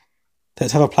to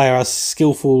have a player as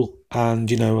skillful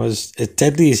and as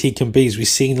deadly as he can be, as we've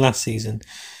seen last season,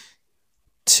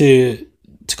 to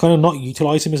kind of not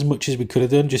utilise him as much as we could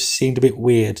have done just seemed a bit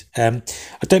weird. I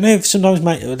don't know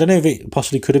if it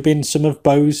possibly could have been some of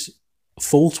Bo's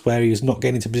fault where he was not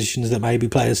getting into positions that maybe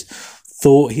players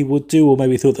thought he would do, or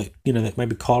maybe thought that that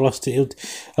maybe Carlos did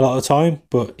a lot of the time.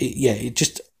 But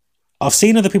I've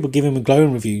seen other people give him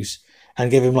glowing reviews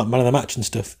and give him like man of the match and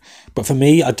stuff. But for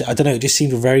me, I don't know. It just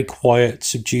seemed a very quiet,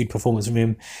 subdued performance from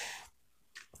him,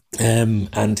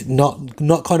 and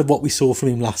not kind of what we saw from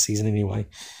him last season anyway.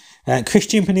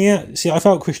 Christian Pania, I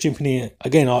felt Christian Pania,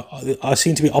 again, I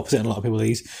seem to be opposite on a lot of people of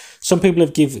these. Some people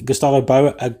have given Gustavo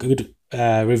Bo a good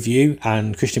review,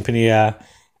 and Christian Pania,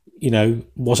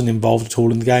 wasn't involved at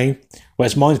all in the game.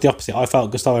 Whereas mine's the opposite. I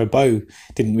felt Gustavo Bo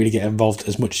didn't really get involved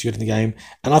as much as he did in the game.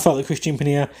 And I felt that Christian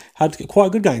Pania had quite a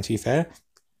good game, to be fair.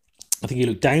 I think he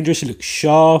looked dangerous. He looked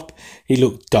sharp. He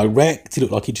looked direct. He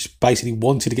looked like he just basically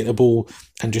wanted to get the ball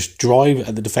and just drive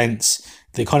at the defence.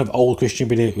 The kind of old Christian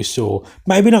Benitez we saw.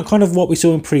 Maybe not kind of what we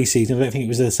saw in pre-season. I don't think it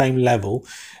was at the same level.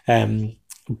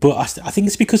 But I think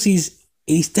it's because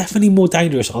he's definitely more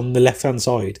dangerous on the left-hand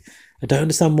side. I don't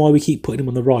understand why we keep putting him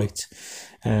on the right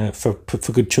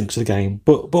for good chunks of the game.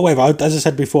 But whatever, as I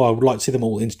said before, I would like to see them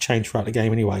all interchange throughout the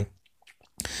game anyway.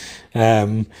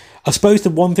 I suppose the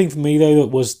one thing for me though that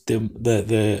was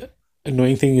the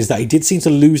annoying thing is that he did seem to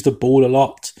lose the ball a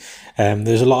lot.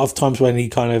 There's a lot of times when he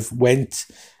kind of went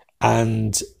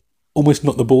and almost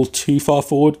knocked the ball too far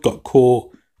forward, got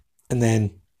caught, and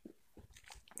then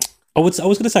I was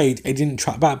going to say he didn't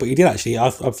track back, but he did actually.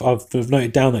 I've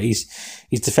noted down that his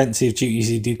defensive duties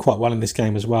he did quite well in this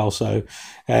game as well. So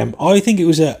I think it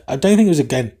was I don't think it was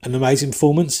again an amazing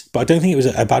performance, but I don't think it was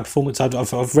a bad performance.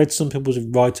 I've read some people's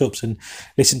write-ups and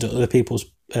listened to other people's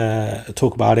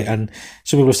talk about it, and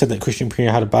some people have said that Christian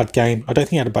Pierre had a bad game. I don't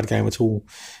think he had a bad game at all.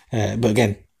 But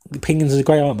again, opinions are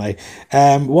great, aren't they?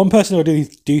 One person who I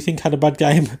do think had a bad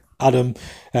game, Adam,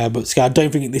 but I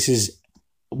don't think this is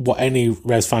what any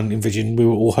Revs fan envisioned. We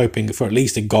were all hoping for at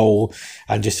least a goal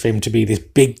and just for him to be this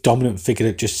big dominant figure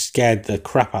that just scared the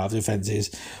crap out of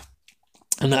defences.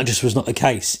 And that just was not the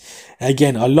case.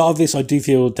 Again, a lot of this I do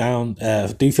feel a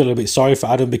little bit sorry for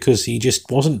Adam because he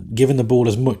just wasn't given the ball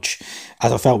as much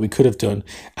as I felt we could have done.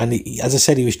 And as I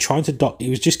said, he was trying to he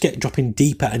was just dropping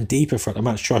deeper and deeper throughout the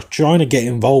match, trying to get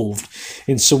involved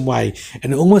in some way.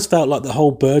 And it almost felt like the whole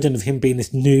burden of him being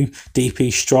this new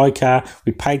DP striker.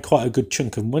 We paid quite a good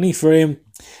chunk of money for him.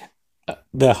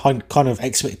 The kind of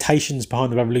expectations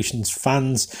behind the Revolution's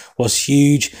fans was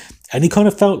huge, and it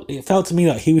felt to me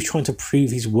like he was trying to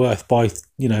prove his worth by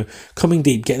coming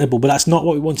deep, getting the ball, but that's not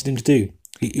what we wanted him to do.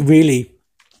 He really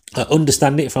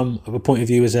understand it from a point of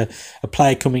view as a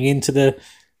player coming into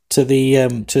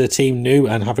the team new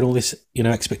and having all this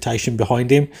expectation behind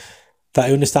him, that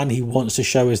I understand he wants to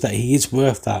show us that he is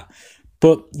worth that.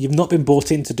 But you've not been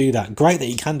brought in to do that. Great that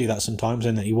he can do that sometimes,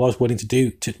 and that he was willing to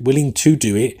do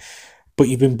it. But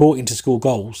you've been brought in to score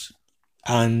goals,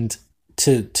 and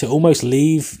to almost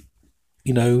leave,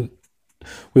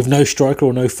 with no striker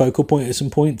or no focal point at some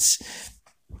points,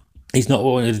 he's not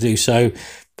what I wanted to do. So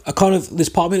there's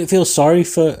part of me that feels sorry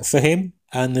for him,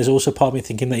 and there's also part of me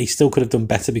thinking that he still could have done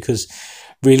better because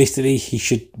realistically he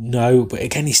should know. But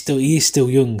again, he is still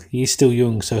young. He is still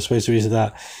young, so I suppose there is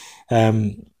that.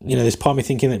 There's part of me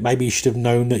thinking that maybe he should have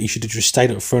known that he should have just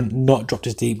stayed up front, not dropped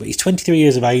as deep. But he's 23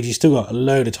 years of age. He's still got a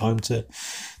load of time to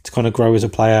kind of grow as a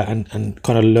player and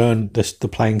kind of learn the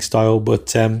playing style.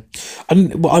 But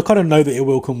I kind of know that it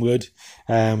will come good.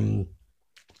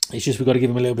 It's just we've got to give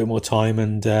him a little bit more time.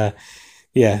 And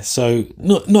so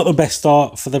not the best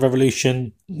start for the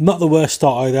Revolution. Not the worst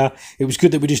start either. It was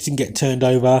good that we just didn't get turned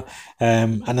over.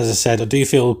 And as I said, I do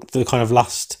feel the kind of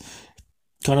last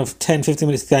 10-15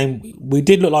 minutes of the game, we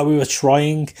did look like we were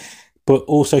trying, but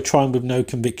also trying with no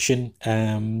conviction.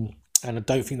 And I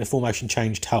don't think the formation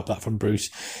change helped that from Bruce.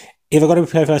 If I've got to be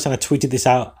fair, and I tweeted this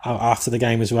out after the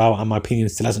game as well, and my opinion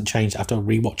still hasn't changed after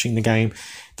rewatching the game,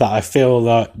 that I feel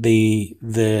that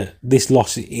this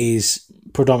loss is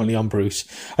predominantly on Bruce.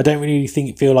 I don't really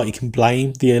feel like you can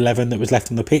blame the 11 that was left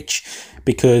on the pitch,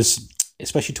 because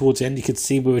especially towards the end, you could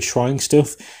see we were trying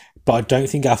stuff, but I don't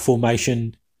think our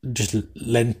formation just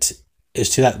lent us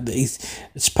to that.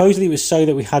 Supposedly it was so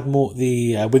that we had more,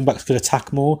 the wing backs could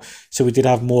attack more, so we did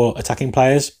have more attacking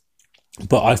players,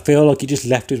 but I feel like it just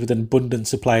left us with an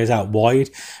abundance of players out wide,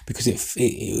 because it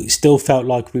still felt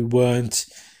like we weren't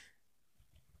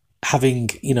having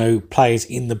players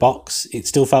in the box. It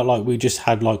still felt like we just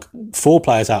had like 4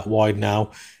 players out wide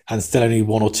now, and still only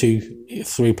 1 or 2,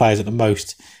 3 players at the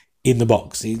most in the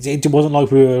box. It wasn't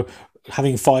like we were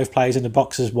having 5 players in the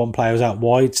box as 1 player was out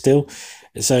wide still.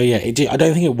 So yeah, I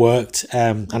don't think it worked,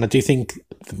 and I do think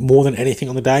more than anything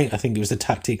on the day, I think it was the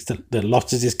tactics that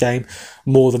lost us this game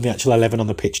more than the actual 11 on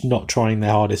the pitch not trying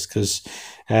their hardest, because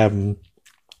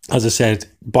as I said,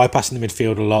 bypassing the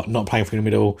midfield a lot, not playing through the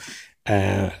middle,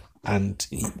 and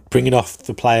bringing off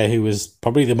the player who was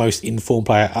probably the most informed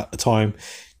player at the time.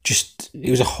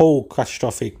 It was a whole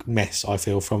catastrophic mess, I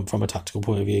feel, from a tactical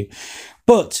point of view.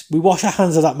 But we wash our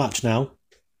hands of that match now.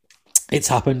 It's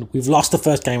happened. We've lost the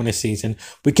first game of this season.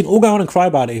 We can all go on and cry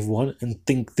about it if we want and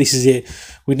think this is it.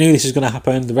 We knew this was going to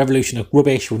happen. The Revolution are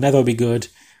rubbish. Will never be good.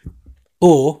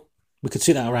 Or we could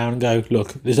sit that around and go,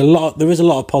 look, there is a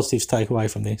lot of positives to take away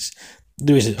from this.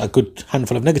 There is a good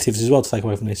handful of negatives as well to take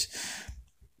away from this.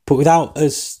 But without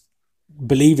us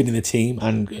believing in the team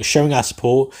and showing our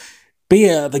support, be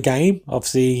it at the game,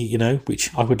 obviously,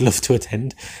 which I would love to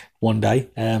attend one day.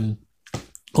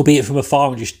 albeit from afar,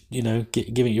 and just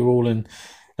give it your all and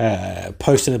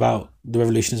posting about the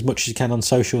Revolution as much as you can on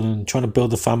social and trying to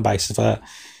build the fan base for that.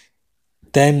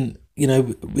 Then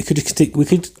we could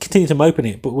continue to mope in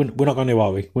it, but we're not going to,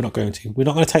 are we? We're not going to. We're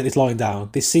not going to take this lying down.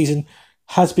 This season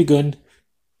has begun.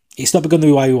 It's not begun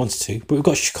the way we wanted to, but we've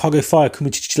got Chicago Fire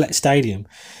coming to Gillette Stadium.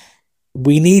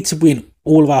 We need to win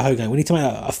all of our home games. We need to make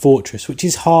that a fortress, which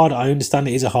is hard. I understand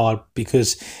it is hard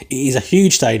because it is a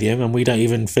huge stadium and we don't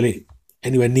even fill it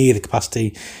anywhere near the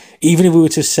capacity. Even if we were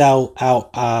to sell out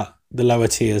at the lower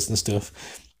tiers and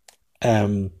stuff,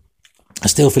 I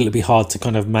still feel it'd be hard to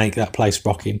kind of make that place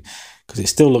rocking because it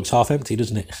still looks half empty,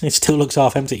 doesn't it? It still looks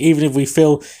half empty. Even if we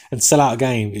fill and sell out a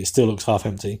game, it still looks half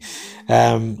empty.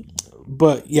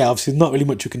 But yeah, obviously not really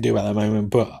much we can do at that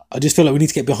moment. But I just feel like we need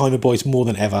to get behind the boys more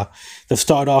than ever. They've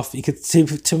started off. You could see,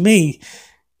 to me,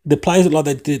 the players look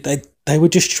like they were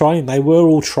just trying. They were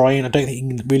all trying. I don't think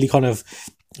you can really kind of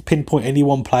pinpoint any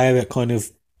one player that kind of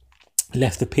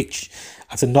left the pitch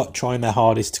after not trying their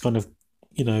hardest to kind of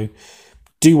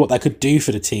do what they could do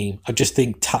for the team. I just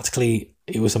think tactically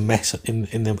it was a mess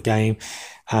in the game,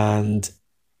 and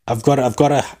I've got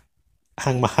to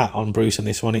hang my hat on Bruce on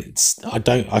this one. I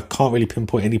can't really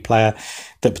pinpoint any player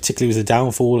that particularly was the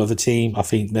downfall of the team. I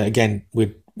think that again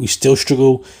we still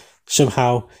struggle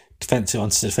somehow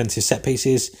defensive set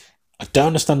pieces. I don't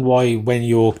understand why when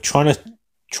you're trying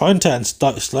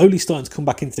to slowly starting to come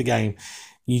back into the game,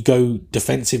 you go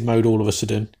defensive mode all of a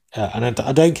sudden. And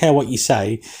I don't care what you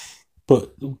say,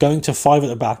 but going to 5 at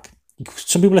the back,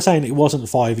 some people are saying it wasn't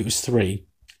 5, it was 3.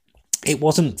 It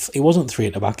wasn't 3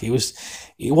 at the back. It was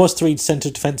 3 centre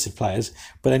defensive players,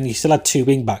 but then you still had 2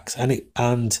 wing backs.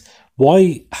 And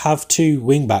why have 2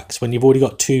 wing backs when you've already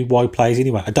got 2 wide players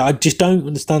anyway? I just don't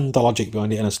understand the logic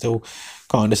behind it, and I still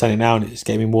can't understand it now. And it's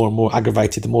getting me more and more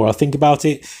aggravated the more I think about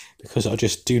it, because I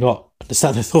just do not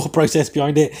understand the thought process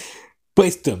behind it. But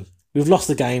it's done. We've lost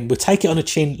the game. We'll take it on the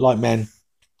chin like men.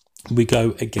 We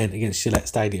go again against Gillette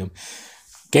Stadium.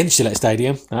 Against Gillette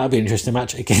Stadium, that'll be an interesting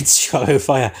match against Chicago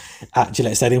Fire at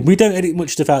Gillette Stadium. We don't edit much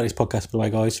stuff out of this podcast, by the way,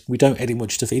 guys. We don't edit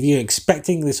much stuff. If you're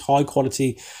expecting this high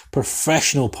quality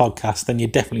professional podcast, then you're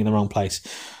definitely in the wrong place.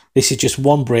 This is just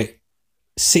one Brit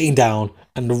sitting down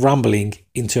and rambling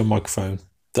into a microphone.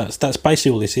 That's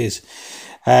basically all this is.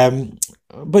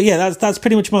 But yeah, that's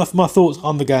pretty much my thoughts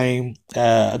on the game.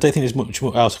 I don't think there's much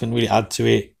more else I can really add to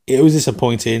it. It was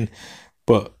disappointing.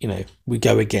 But, we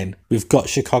go again. We've got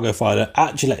Chicago Fire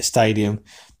at Gillette Stadium.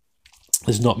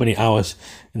 There's not many hours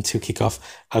until kickoff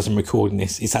as I'm recording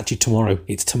this. It's actually tomorrow.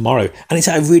 It's tomorrow. And it's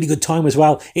at a really good time as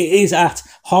well. It is at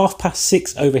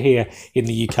 6:30 over here in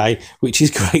the UK, which is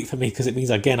great for me because it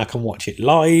means, again, I can watch it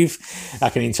live.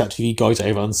 I can interact with you guys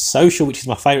over on social, which is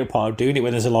my favourite part of doing it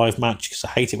when there's a live match, because I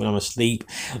hate it when I'm asleep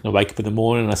and I wake up in the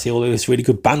morning and I see all of this really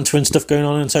good banter and stuff going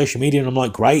on social media, and I'm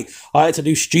like, great, I had to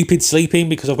do stupid sleeping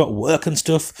because I've got work and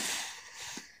stuff.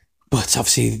 But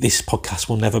obviously, this podcast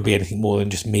will never be anything more than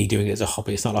just me doing it as a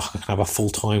hobby. It's not like I can have a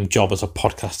full-time job as a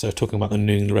podcaster talking about the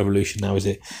New England Revolution now, is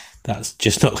it? That's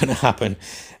just not going to happen.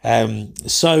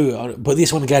 But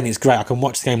this one, again, is great. I can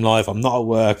watch the game live. I'm not at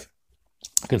work.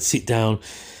 I can sit down,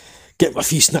 get a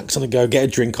few snacks on the go, get a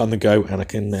drink on the go, and I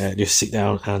can just sit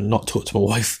down and not talk to my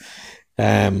wife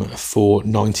for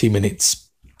 90 minutes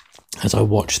as I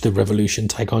watch the Revolution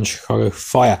take on Chicago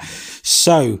Fire.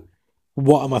 So,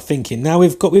 what am I thinking? Now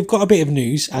we've got a bit of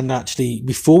news, and actually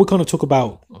before we kind of talk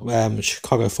about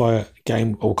Chicago Fire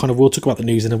game, or kind of we'll talk about the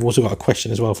news, and I've also got a question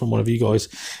as well from one of you guys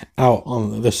out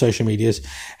on the social medias.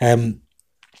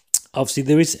 Obviously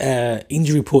there is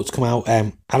injury reports come out.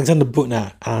 Alexander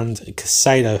Butner and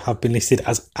Caicedo have been listed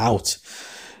as out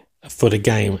for the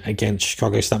game against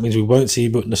Chicago, so that means we won't see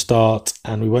Butner start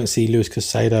and we won't see Luis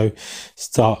Caicedo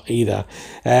start either.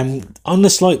 On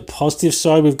the slight positive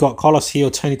side, we've got Carlos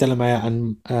Hill, Tony Delamea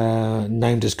and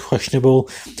named as questionable.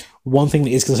 One thing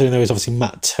that is concerning though is obviously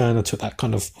Matt Turner took that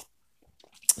kind of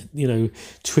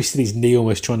twisted his knee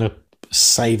almost trying to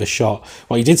save a shot.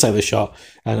 Well, he did save the shot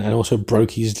and also broke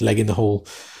his leg in the whole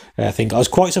thing. I was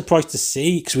quite surprised to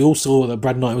see, because we all saw that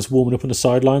Brad Knight was warming up on the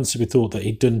sidelines, so we thought that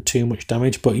he'd done too much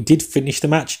damage, but he did finish the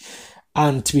match.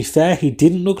 And to be fair, he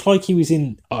didn't look like he was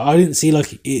in. I didn't see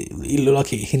like it looked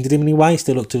like it hindered him in any way. He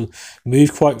still looked to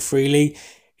move quite freely.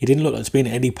 He didn't look like to be in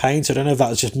any pain, so I don't know if that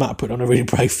was just Matt putting on a really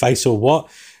brave face or what.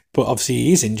 But obviously,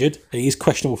 he is injured. He is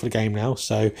questionable for the game now.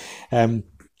 So,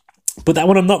 but that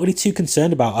one I'm not really too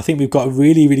concerned about. I think we've got a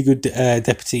really, really good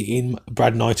deputy in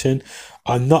Brad Knighton.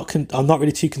 I'm not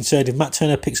really too concerned if Matt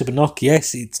Turner picks up a knock.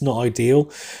 Yes, it's not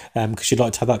ideal because you'd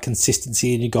like to have that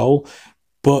consistency in your goal.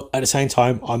 But at the same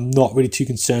time, I'm not really too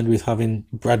concerned with having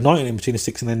Brad Knighton in between the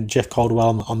sticks and then Jeff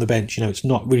Caldwell on the bench. It's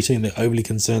not really something that overly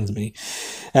concerns me.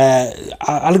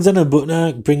 Alexander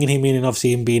Butner, bringing him in and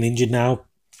obviously him being injured now,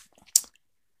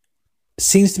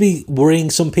 seems to be worrying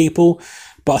some people.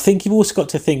 But I think you've also got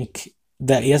to think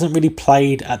that he hasn't really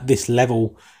played at this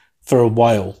level for a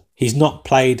while. He's not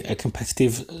played a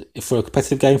competitive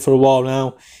game for a while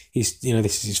now. This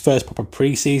is his first proper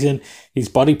pre-season. His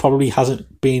body probably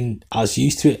hasn't been as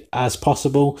used to it as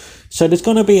possible. So there's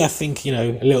going to be, I think,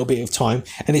 a little bit of time.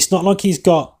 And it's not like he's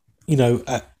got,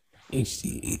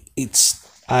 it's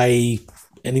an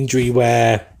injury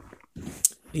where,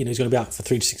 he's going to be out for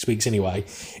 3 to 6 weeks anyway.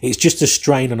 It's just a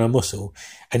strain on a muscle.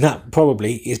 And that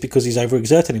probably is because he's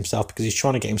overexerting himself, because he's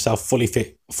trying to get himself fully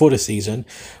fit for the season.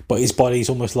 But his body's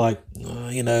almost like, you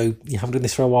haven't done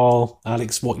this for a while.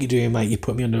 Alex, what you doing, mate? You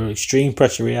put me under extreme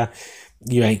pressure here.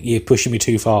 You're pushing me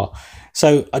too far.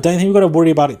 So I don't think we've got to worry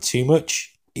about it too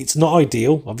much. It's not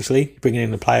ideal, obviously, bringing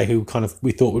in a player who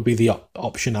we thought would be the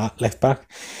option at left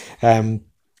back.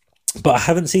 But I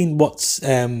haven't seen what's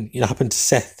happened to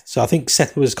Seth. So I think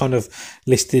Seth was kind of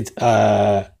listed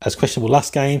as questionable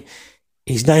last game.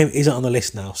 His name isn't on the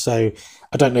list now, so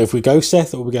I don't know if we go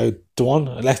Seth or we go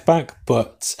Dwan at left back.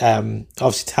 But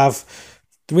obviously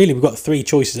we've got 3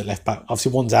 choices at left back.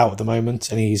 Obviously one's out at the moment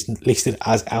and he's listed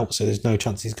as out, so there's no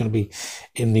chance he's going to be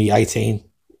in the 18.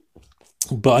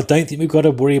 But I don't think we've got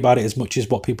to worry about it as much as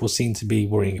what people seem to be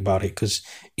worrying about it, because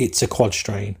it's a quad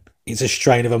strain. It's a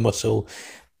strain of a muscle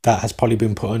that has probably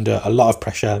been put under a lot of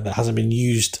pressure, that hasn't been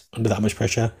used under that much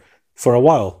pressure for a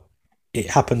while. It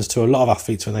happens to a lot of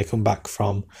athletes when they come back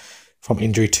from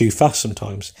injury too fast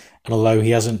sometimes. And although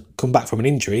he hasn't come back from an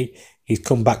injury, he's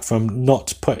come back from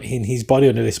not putting his body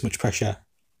under this much pressure.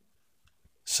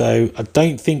 So I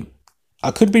don't think,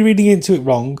 I could be reading into it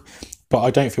wrong, but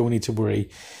I don't feel we need to worry.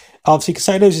 Obviously,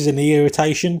 Casados is a knee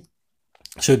irritation.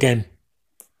 So again,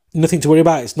 nothing to worry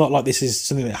about. It's not like this is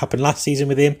something that happened last season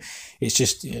with him. It's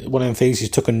just one of them things. He's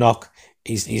took a knock.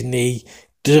 His knee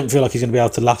doesn't feel like he's going to be able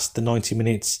to last the 90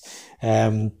 minutes.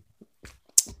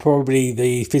 Probably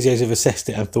the physios have assessed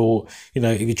it and thought,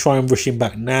 if you try and rush him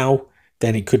back now,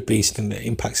 then it could be something that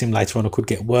impacts him later on or could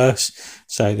get worse.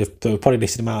 So they've probably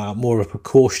listed him out more of a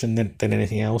precaution than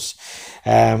anything else.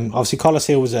 Obviously, Carlos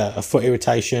Hill was a foot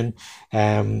irritation.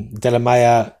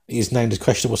 Delamea is named as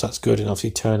questionable, so that's good. And obviously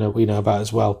Turner we know about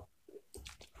as well.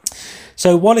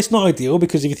 So while it's not ideal,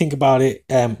 because if you think about it,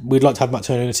 we'd like to have Matt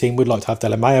Turner in the team, we'd like to have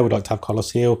Delamea, we'd like to have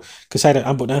Carlos Hill, Casado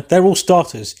and Butner. They're all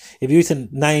starters. If you were to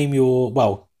name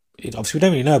obviously we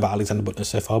don't really know about Alexander Butner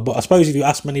so far, but I suppose if you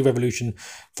ask many Revolution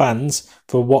fans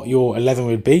for what your 11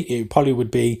 would be, it probably would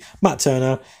be Matt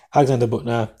Turner, Alexander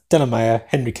Butner, Delamea,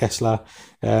 Henry Kessler,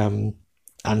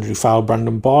 Andrew Fowle,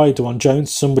 Brandon Bye, Dwan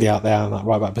Jones, somebody out there in that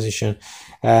right back position.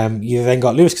 You then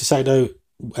got Luis Casado,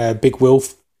 Big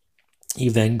Wilf.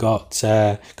 You've then got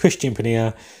Christian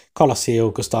Pania, Carlos Hill,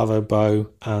 Gustavo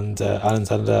Bo, and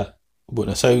Alexander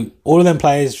Butner. So all of them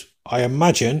players, I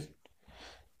imagine,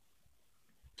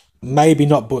 maybe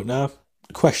not Butner,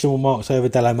 questionable marks over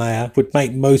Delamea, would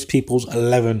make most people's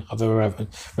 11 of the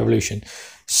Revolution.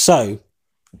 So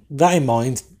that in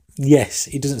mind, yes,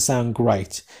 it doesn't sound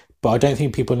great, but I don't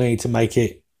think people need to make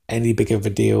it any bigger of a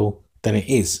deal than it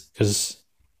is, because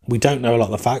we don't know a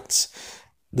lot of the facts.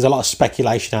 There's a lot of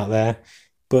speculation out there,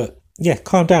 but yeah,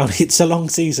 calm down. It's a long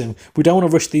season. We don't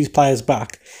want to rush these players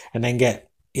back and then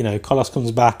get, Carlos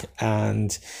comes back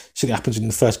and something happens in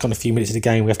the first kind of few minutes of the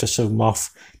game. We have to sub him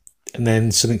off, and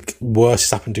then something worse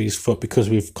has happened to his foot because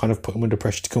we've kind of put him under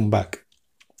pressure to come back.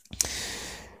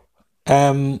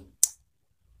 Other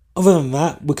than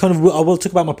that, I will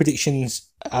talk about my predictions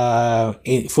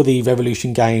for the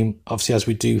Revolution game, obviously, as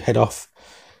we do head off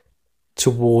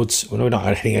towards, we're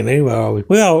not heading anywhere, are we?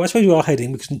 Well, I suppose we are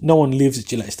heading, because no one lives at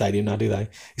Gillette Stadium now, do they?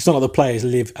 It's not like the players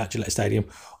live at Gillette Stadium.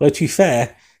 Although, to be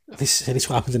fair, this is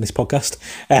what happens in this podcast.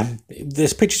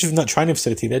 There's pictures from that training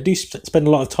facility. They do spend a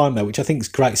lot of time there, which I think is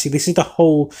great. See, this is the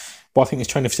whole, why I think this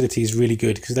training facility is really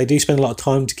good, because they do spend a lot of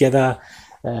time together.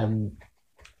 And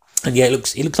yeah,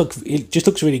 it just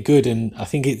looks really good, and I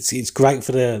think it's great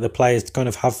for the players to kind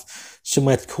of have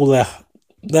somewhere to call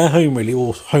their home, really,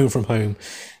 or home from home.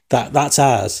 That's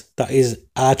ours. That is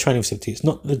our training facility. It's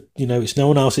not it's no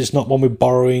one else. It's not one we're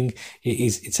borrowing.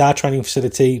 It's our training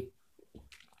facility,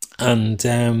 and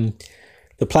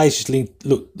the players just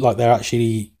look like they're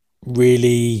actually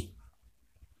really,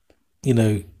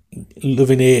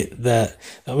 loving it. That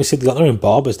obviously they've got their own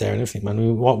barbers there and everything, man. I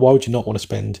mean, why would you not want to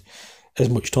spend as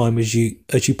much time as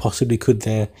you possibly could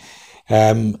there?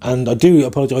 And I do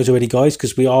apologise already, guys,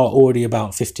 because we are already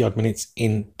about 50 odd minutes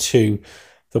into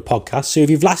the podcast. So if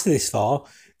you've lasted this far,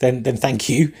 then thank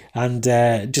you, and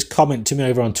just comment to me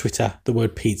over on Twitter the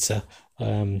word pizza.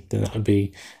 Then that would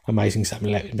be amazing. So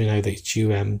let me know that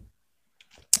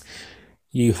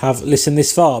you have listened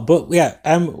this far. But yeah,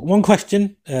 one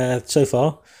question so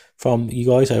far from you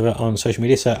guys over on social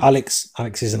media. So Alex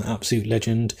is an absolute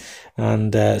legend,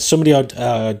 and somebody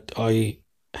I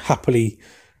happily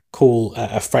call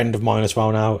a friend of mine as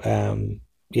well now.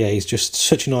 He's just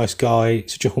such a nice guy,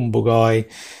 such a humble guy,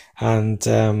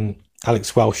 and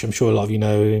Alex Welsh, I'm sure a lot of you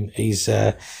know him. He's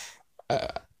a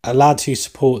lad who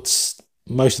supports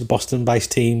most of the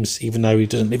Boston-based teams, even though he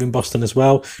doesn't live in Boston as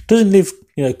well. Doesn't live,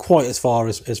 quite as far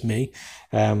as me.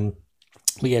 But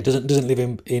yeah, doesn't live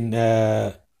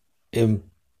in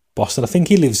Boston. I think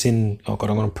he lives in. Oh God,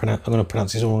 I'm going to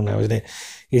pronounce this wrong now, isn't it?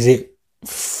 Is it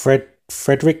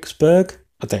Fredericksburg?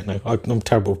 I don't know. I'm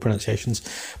terrible with pronunciations.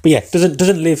 But yeah,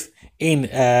 doesn't live in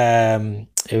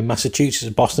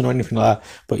Massachusetts, Boston, or anything like that.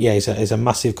 But yeah, he's a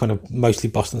massive kind of mostly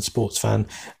Boston sports fan,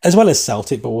 as well as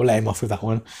Celtic. But we'll let him off with that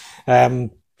one.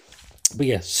 But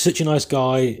yeah, such a nice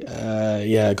guy.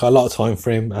 Got a lot of time for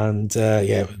him, and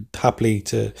happily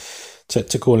to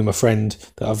call him a friend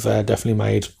that I've definitely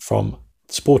made from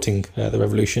supporting the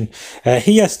Revolution.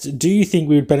 He asked, do you think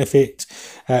we would benefit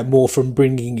more from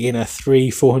bringing in a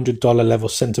 $300-400 level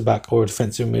centre back or a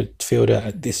defensive midfielder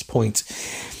at this point?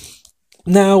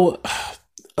 Now,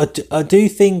 I do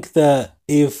think that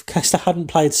if Kessler hadn't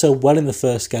played so well in the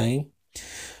first game,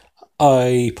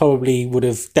 I probably would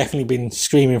have definitely been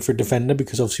screaming for a defender,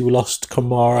 because obviously we lost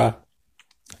Kamara.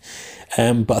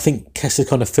 But I think Kessler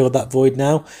kind of filled that void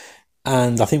now,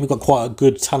 and I think we've got quite a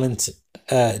good talented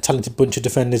bunch of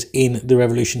defenders in the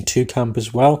Revolution 2 camp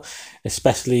as well,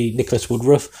 especially Nicholas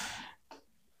Woodruff.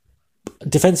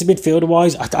 Defensive midfielder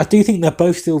wise, I do think they're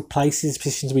both still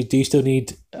positions we do still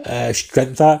need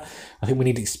strength at. I think we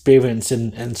need experience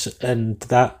and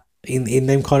that in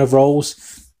them kind of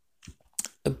roles.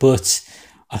 But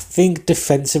I think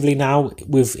defensively now,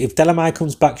 if Delamay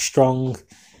comes back strong,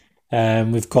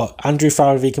 we've got Andrew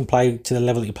Farrell, if he can play to the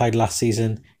level that he played last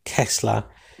season, Kessler.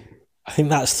 I think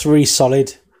that's 3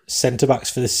 solid centre-backs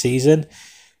for the season.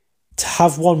 To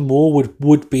have one more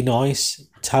would be nice.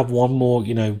 To have one more,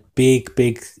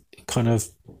 big kind of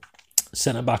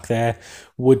centre-back there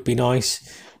would be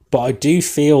nice. But I do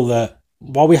feel that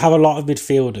while we have a lot of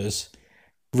midfielders,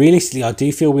 realistically, I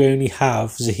do feel we only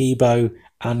have Zahibo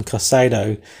and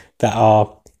Caicedo that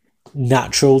are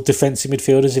natural defensive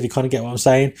midfielders, if you kind of get what I'm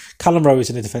saying. Callum Rowe is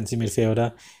in a defensive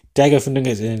midfielder. Diego Fundunga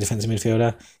is in a defensive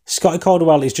midfielder. Scotty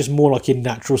Caldwell is just more like your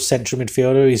natural central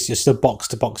midfielder. He's just a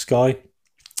box-to-box guy.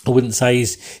 I wouldn't say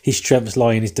his strengths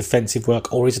lie in his defensive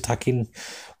work or his attacking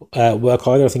work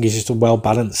either. I think he's just a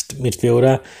well-balanced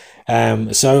midfielder.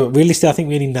 So realistically, I think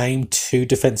we only named 2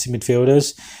 defensive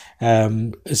midfielders.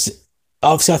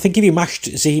 Obviously, I think if you mashed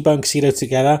Zahibo and Caicedo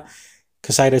together,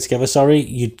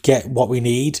 you'd get what we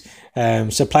need.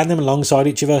 So playing them alongside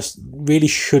each other really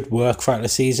should work throughout the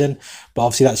season. But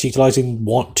obviously that's utilising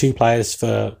 2 players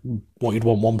for what you'd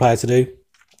want one player to do.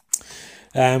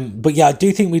 But yeah, I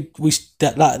do think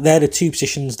that they're the 2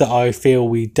 positions that I feel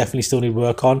we definitely still need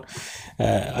work on.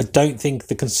 I don't think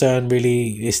the concern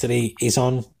really is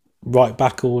on right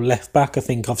back or left back. I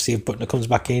think obviously if Butner comes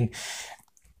back in,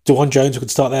 DeJuan Jones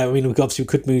could start there. I mean, we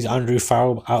could move Andrew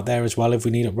Farrell out there as well if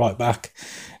we need it right back.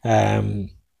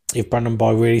 If Brandon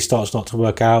Boy really starts not to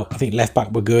work out, I think left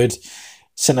back we're good.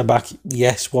 Centre back,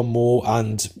 yes, one more,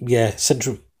 and yeah,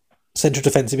 central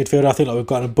defensive midfielder. I think we've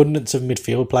got an abundance of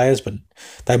midfield players, but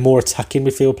they're more attacking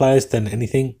midfield players than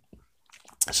anything.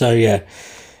 So yeah,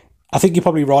 I think you're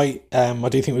probably right. I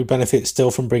do think we benefit still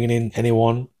from bringing in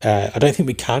anyone. I don't think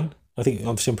we can. I think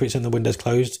obviously I'm pretty certain the window's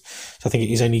closed. So I think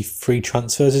it is only 3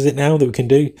 transfers, is it now, that we can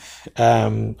do?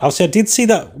 Obviously I did see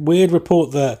that weird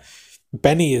report that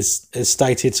Benny has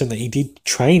stated something that he did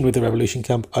train with the Revolution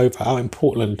camp out in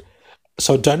Portland.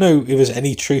 So I don't know if there's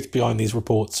any truth behind these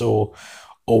reports or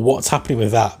what's happening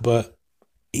with that. But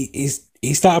is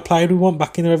that a player we want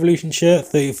back in the Revolution shirt,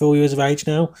 34 years of age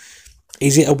now?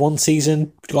 Is it offering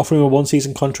him a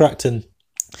 1-season contract and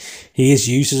he is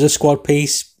used as a squad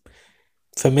piece?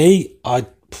 For me, I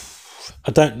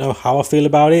don't know how I feel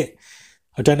about it.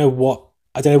 I don't know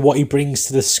what he brings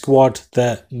to the squad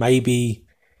that maybe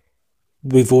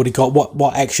we've already got.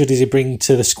 What extra does he bring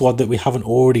to the squad that we haven't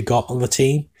already got on the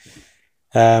team?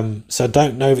 So I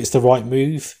don't know if it's the right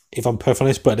move, if I'm perfectly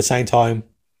honest, but at the same time,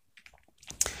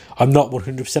 I'm not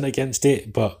 100% against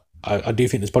it, but I do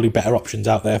think there's probably better options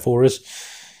out there for us.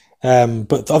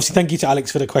 But obviously, thank you to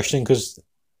Alex for the question, because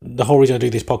the whole reason I do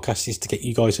this podcast is to get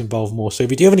you guys involved more. So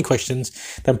if you do have any questions,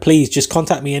 then please just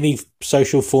contact me any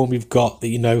social form you've got that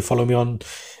you know. Follow me on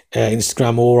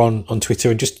Instagram or on Twitter,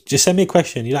 and just send me a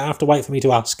question. You don't have to wait for me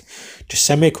to ask. Just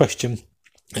send me a question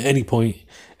at any point.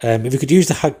 If you could use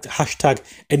the hashtag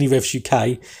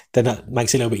AnyRevsUK, then that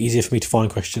makes it a little bit easier for me to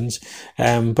find questions.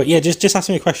 But yeah, just ask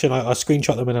me a question. I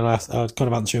screenshot them and I kind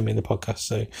of answer them in the podcast.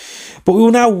 So, but we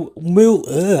will now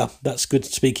that's good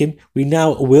speaking. We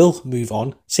now will move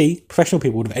on. See, professional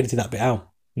people would have edited that bit out.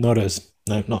 Not us.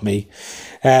 No, not me.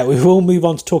 We will move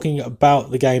on to talking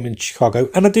about the game in Chicago.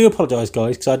 And I do apologise,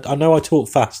 guys, because I know I talk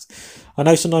fast. I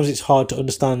know sometimes it's hard to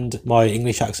understand my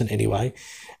English accent anyway.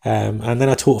 And then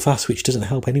I talk fast, which doesn't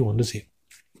help anyone, does it?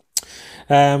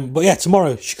 But yeah,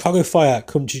 tomorrow, Chicago Fire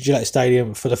come to Gillette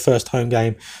Stadium for the first home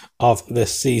game of the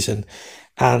season.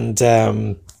 And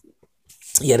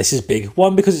yeah, this is big.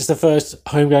 One, because it's the first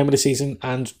home game of the season,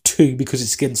 and two, because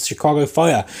it's against Chicago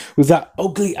Fire with that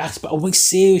ugly aspect. Oh,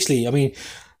 seriously, I mean,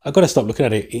 I've got to stop looking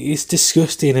at it. It is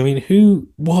disgusting. I mean,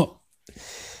 what?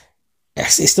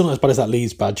 It's still not as bad as that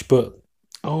Leeds badge, but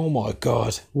oh my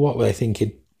God, what were they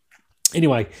thinking?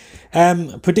 Anyway,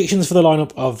 predictions for the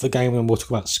lineup of the game, and we'll talk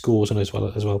about scores as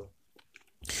well.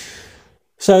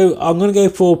 So I'm going to go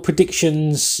for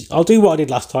predictions. I'll do what I did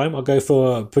last time. I'll go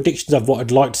for predictions of what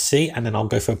I'd like to see, and then I'll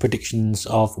go for predictions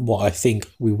of what I think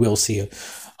we will see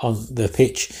on the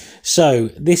pitch. So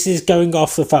this is going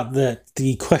off the fact that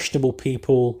the questionable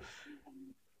people,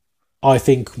 I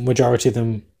think majority of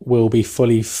them will be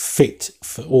fully fit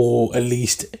or at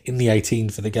least in the 18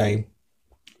 for the game.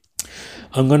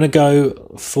 I'm going to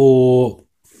go for,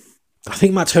 I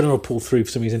think Matt Turner will pull through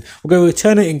for some reason. We'll go with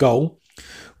Turner in goal.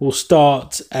 We'll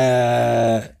start,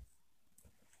 I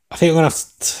think I'm going to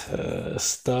have to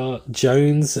start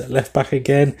Jones at left back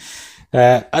again.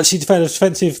 Actually,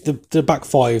 defensive, the back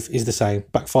five is the same.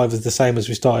 Back five is the same as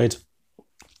we started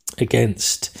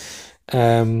against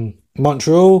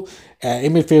Montreal.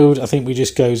 In midfield, I think we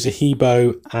just go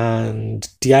Zahibo and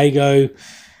Diego.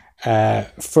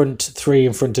 Front three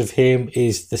in front of him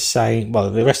is the same.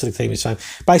 Well, the rest of the team is the same.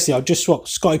 Basically, I'd just swap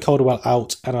Scotty Caldwell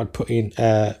out and I'd put in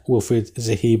Wilfried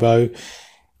Zahibo.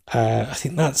 I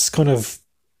think that's kind of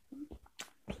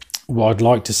what I'd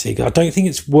like to see. I don't think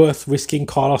it's worth risking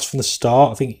Carlos from the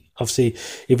start. I think, obviously,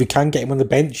 if we can get him on the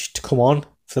bench to come on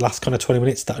for the last kind of 20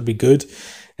 minutes, that would be good.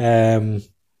 I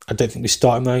don't think we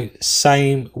start him though.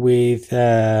 Same with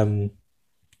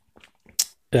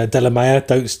Delamea.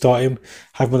 Don't start him.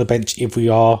 Have him on the bench if we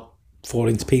are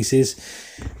falling to pieces.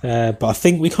 But I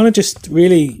think we kind of just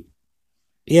really,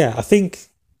 yeah, I think,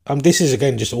 this is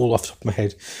again just all off the top of my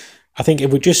head. I think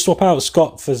if we just swap out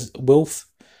Scott for Wilf,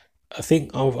 I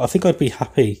think I'd be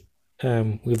happy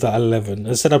with that 11.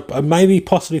 As I said, I maybe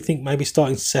possibly think maybe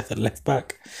starting Seth at left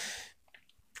back,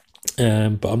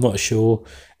 but I'm not sure.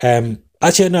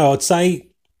 Actually, no, I'd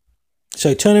say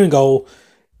so. Turner in goal.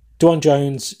 Dwan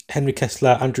Jones, Henry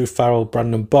Kessler, Andrew Farrell,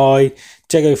 Brandon Bai,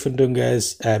 Diego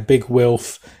Fundunguez, Big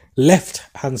Wilf, left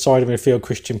hand side of midfield,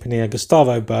 Christian Pinilla,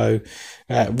 Gustavo Bo,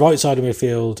 right side of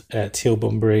midfield, Teal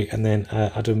Bunbury, and then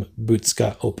Adam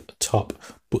Butska up top.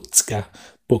 Buksa.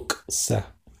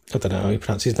 I don't know how you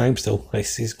pronounce his name still.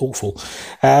 This is awful.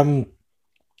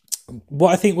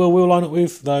 What I think we'll line up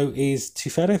with, though, is, to be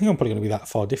fair, I don't think I'm probably going to be that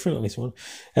far different on this one.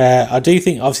 I do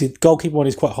think, obviously, goalkeeper one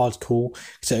is quite hard to call.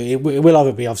 So it will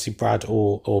either be, obviously, Brad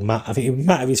or Matt. I think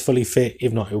Matt, if he's fully fit,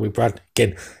 if not, it'll be Brad.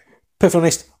 Again, perfectly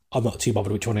honest, I'm not too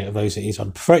bothered which one of those it is.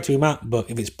 I'd prefer it to be Matt, but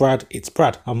if it's Brad, it's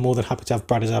Brad. I'm more than happy to have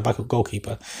Brad as our backup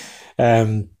goalkeeper.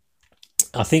 I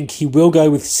think he will go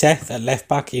with Seth at left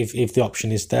back if the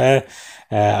option is there.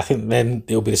 I think then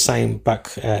it'll be the same back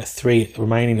three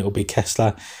remaining. It'll be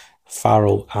Kessler,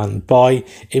 Farrell and Bai.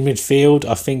 In midfield,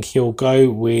 I think he'll go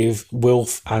with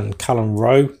Wilf and Callum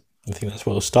Rowe. I think that's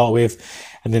what he'll start with.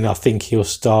 And then I think he'll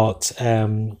start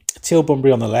Teal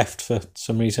Bunbury on the left for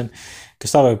some reason.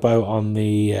 Gustavo Bo on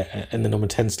the in the number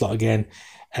 10 slot again.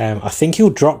 I think he'll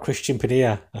drop Christian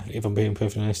Pinilla, if I'm being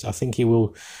perfectly honest. I think he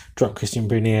will drop Christian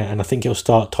Pinilla, and I think he'll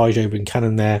start Tyjo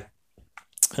Buchanan there.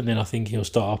 And then I think he'll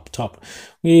start up top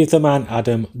with the man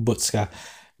Adam Butska.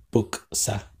 I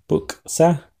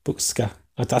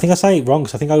think I say it wrong,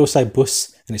 because I think I always say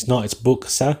bus, and it's not, it's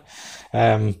Buksa.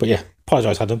 But yeah,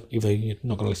 apologise, Adam, even though you're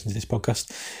not going to listen to this podcast.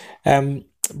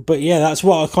 But yeah, that's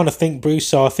what I kind of think, Bruce.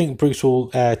 So I think Bruce will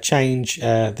change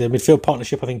the midfield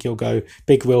partnership. I think he'll go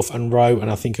Big Wilf and Rowe, and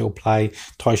I think he'll play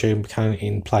Tyjo Buchanan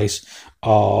in place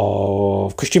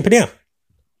of Christian Pinilla,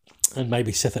 and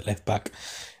maybe Seth at left back,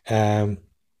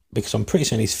 because I'm pretty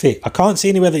certain he's fit. I can't see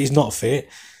anywhere that he's not fit.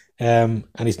 And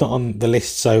he's not on the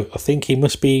list, so I think he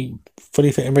must be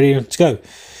fully fit and ready to go.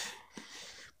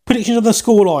 predictions of the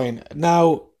scoreline.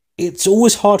 Now, it's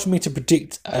always hard for me to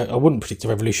predict. I wouldn't predict a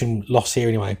Revolution loss here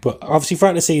anyway, but obviously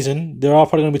throughout the season, there are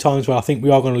probably going to be times where I think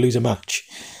we are going to lose a match.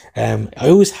 I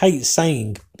always hate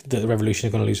saying that the Revolution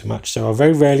are going to lose a match, so I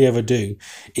very rarely ever do.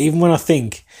 Even when I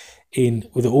think,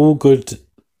 with all good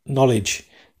knowledge,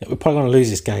 that we're probably going to lose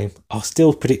this game, I'll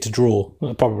still predict a draw,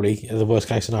 probably the worst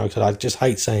case scenario, because I just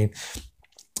hate saying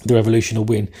the Revolution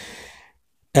will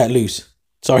lose.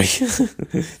 Sorry,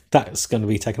 that's going to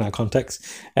be taken out of context.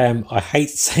 I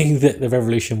hate saying that the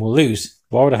Revolution will lose.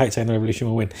 Why would I hate saying the Revolution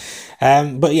will win?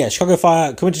 But yeah, Chicago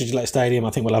Fire coming to Gillette Stadium.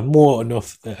 I think we'll have more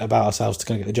enough about ourselves to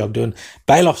kind of get the job done.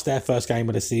 Bay lost their first game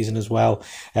of the season as well.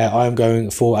 I am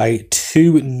going for a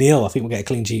 2-0. I think we'll get a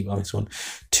clean sheet on this one.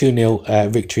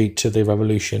 2-0 victory to the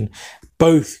Revolution.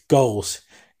 Both goals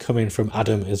coming from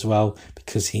Adam as well,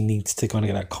 because he needs to kind of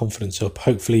get that confidence up.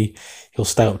 Hopefully he'll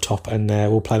stay up top, and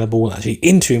we'll play the ball actually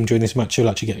into him during this match. He'll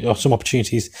actually get some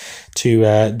opportunities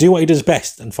to do what he does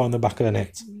best and find the back of the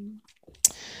net.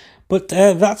 But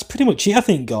that's pretty much it, I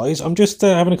think, guys. I'm just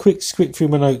having a quick through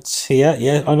my notes here.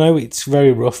 Yeah, I know it's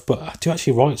very rough, but I do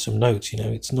actually write some notes.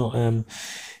 It's not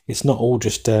all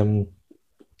just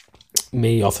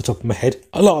me off the top of my head.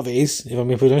 A lot of it is, if I'm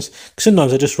being honest.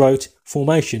 Sometimes I just wrote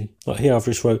formation. Like here, I've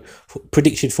just wrote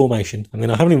predicted formation, and then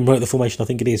I haven't even wrote the formation I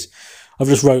think it is. I've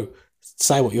just wrote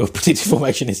say what your predicted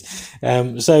formation is.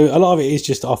 So a lot of it is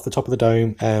just off the top of the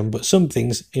dome. But some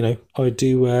things, I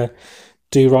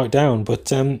do write down.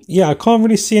 But yeah, I can't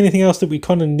really see anything else that we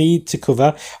kind of need to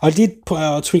cover. I did put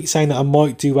out a tweet saying that I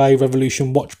might do a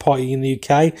Revolution watch party in the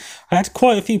UK. I had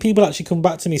quite a few people actually come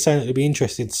back to me saying that they'd be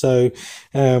interested. So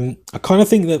I kind of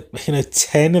think that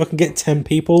 10, if I can get 10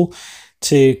 people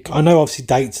to, I know obviously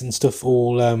dates and stuff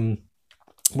all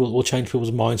will change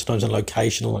people's minds sometimes, and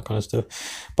location, all that kind of stuff.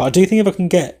 But I do think if I can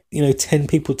get 10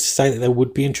 people to say that they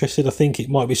would be interested, I think it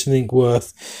might be something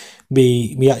worth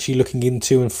me actually looking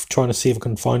into and trying to see if I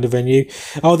can find a venue.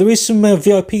 Oh, there is some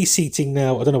VIP seating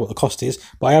now. I don't know what the cost is,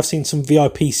 but I have seen some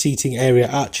VIP seating area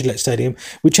at Gillette Stadium,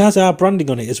 which has our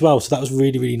branding on it as well. So that was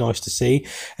really, really nice to see.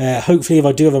 Hopefully, if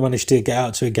I do ever manage to get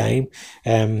out to a game,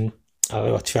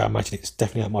 I imagine it's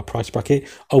definitely at my price bracket.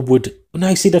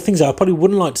 The things I probably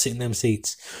wouldn't like to sit in them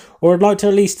seats, or I'd like to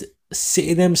at least sit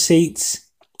in them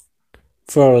seats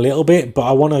for a little bit.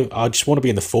 But I just want to be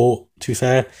in the fort. To be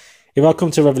fair, if I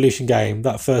come to a Revolution game,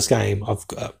 that first game,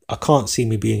 I can't see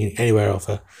me being anywhere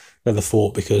other than the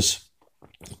fort, because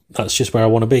that's just where I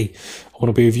want to be. I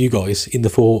want to be with you guys in the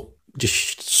fort,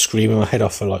 just screaming my head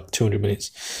off for like 200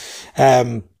 minutes.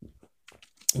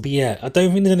 But yeah, I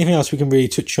don't think there's anything else we can really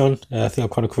touch on. I think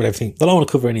I've kind of covered everything that I want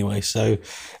to cover anyway. So,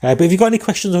 but if you've got any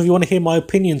questions, or if you want to hear my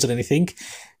opinions on anything,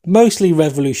 mostly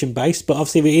Revolution based, but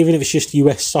obviously even if it's just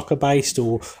US soccer based,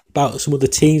 or about some other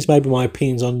teams, maybe my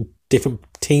opinions on different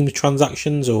teams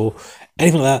transactions or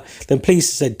anything like that, then please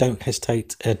say don't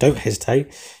hesitate. Don't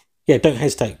hesitate.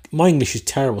 My English is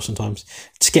terrible sometimes.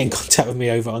 To get in contact with me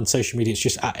over on social media, it's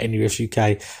just at AnyRevs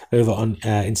UK over on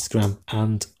Instagram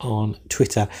and on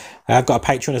Twitter. I've got a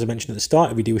Patreon, as I mentioned at the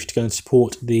start. If you do wish to go and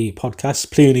support the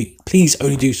podcast, please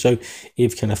only do so if you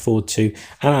can afford to.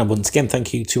 And once again,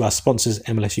 thank you to our sponsors,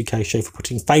 MLS UK Show, for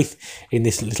putting faith in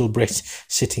this little Brit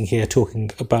sitting here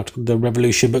talking about the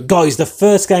Revolution. But guys, the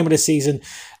first game of the season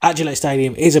at Gillette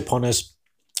Stadium is upon us.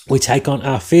 We take on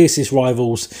our fiercest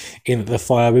rivals in the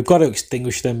Fire. We've got to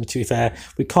extinguish them, to be fair.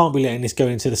 We can't be letting this go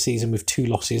into the season with 2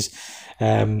 losses.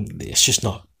 It's just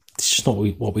not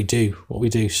what we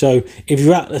do. So if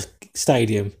you're at the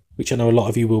stadium, which I know a lot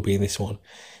of you will be in this one,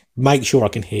 make sure I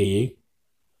can hear you.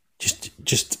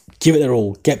 Just give it their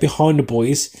all. Get behind the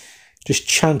boys. Just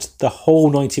chant the whole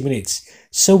 90 minutes.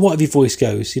 So what if your voice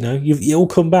goes? You'll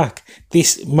come back.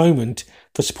 This moment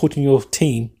for supporting your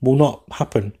team will not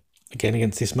happen again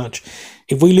against this match.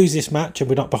 If we lose this match and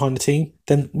we're not behind the team,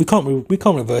 then we can't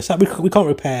reverse that. We can't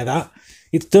repair that.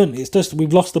 It's done. It's just,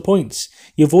 we've lost the points.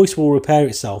 Your voice will repair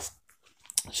itself.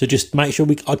 So just make sure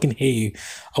I can hear you.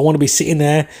 I want to be sitting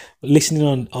there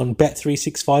listening on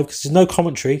Bet365, because there's no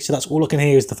commentary, so that's all I can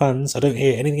hear is the fans. I don't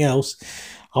hear anything else.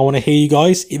 I want to hear you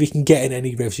guys. If you can get an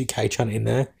AnyRevs UK chant in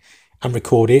there and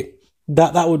record it,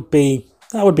 that would be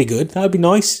good. That would be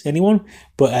nice. Anyone?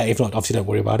 But if not, obviously don't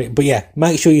worry about it. But yeah,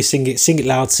 make sure you sing it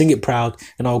loud, sing it proud,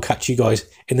 and I will catch you guys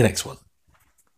in the next one.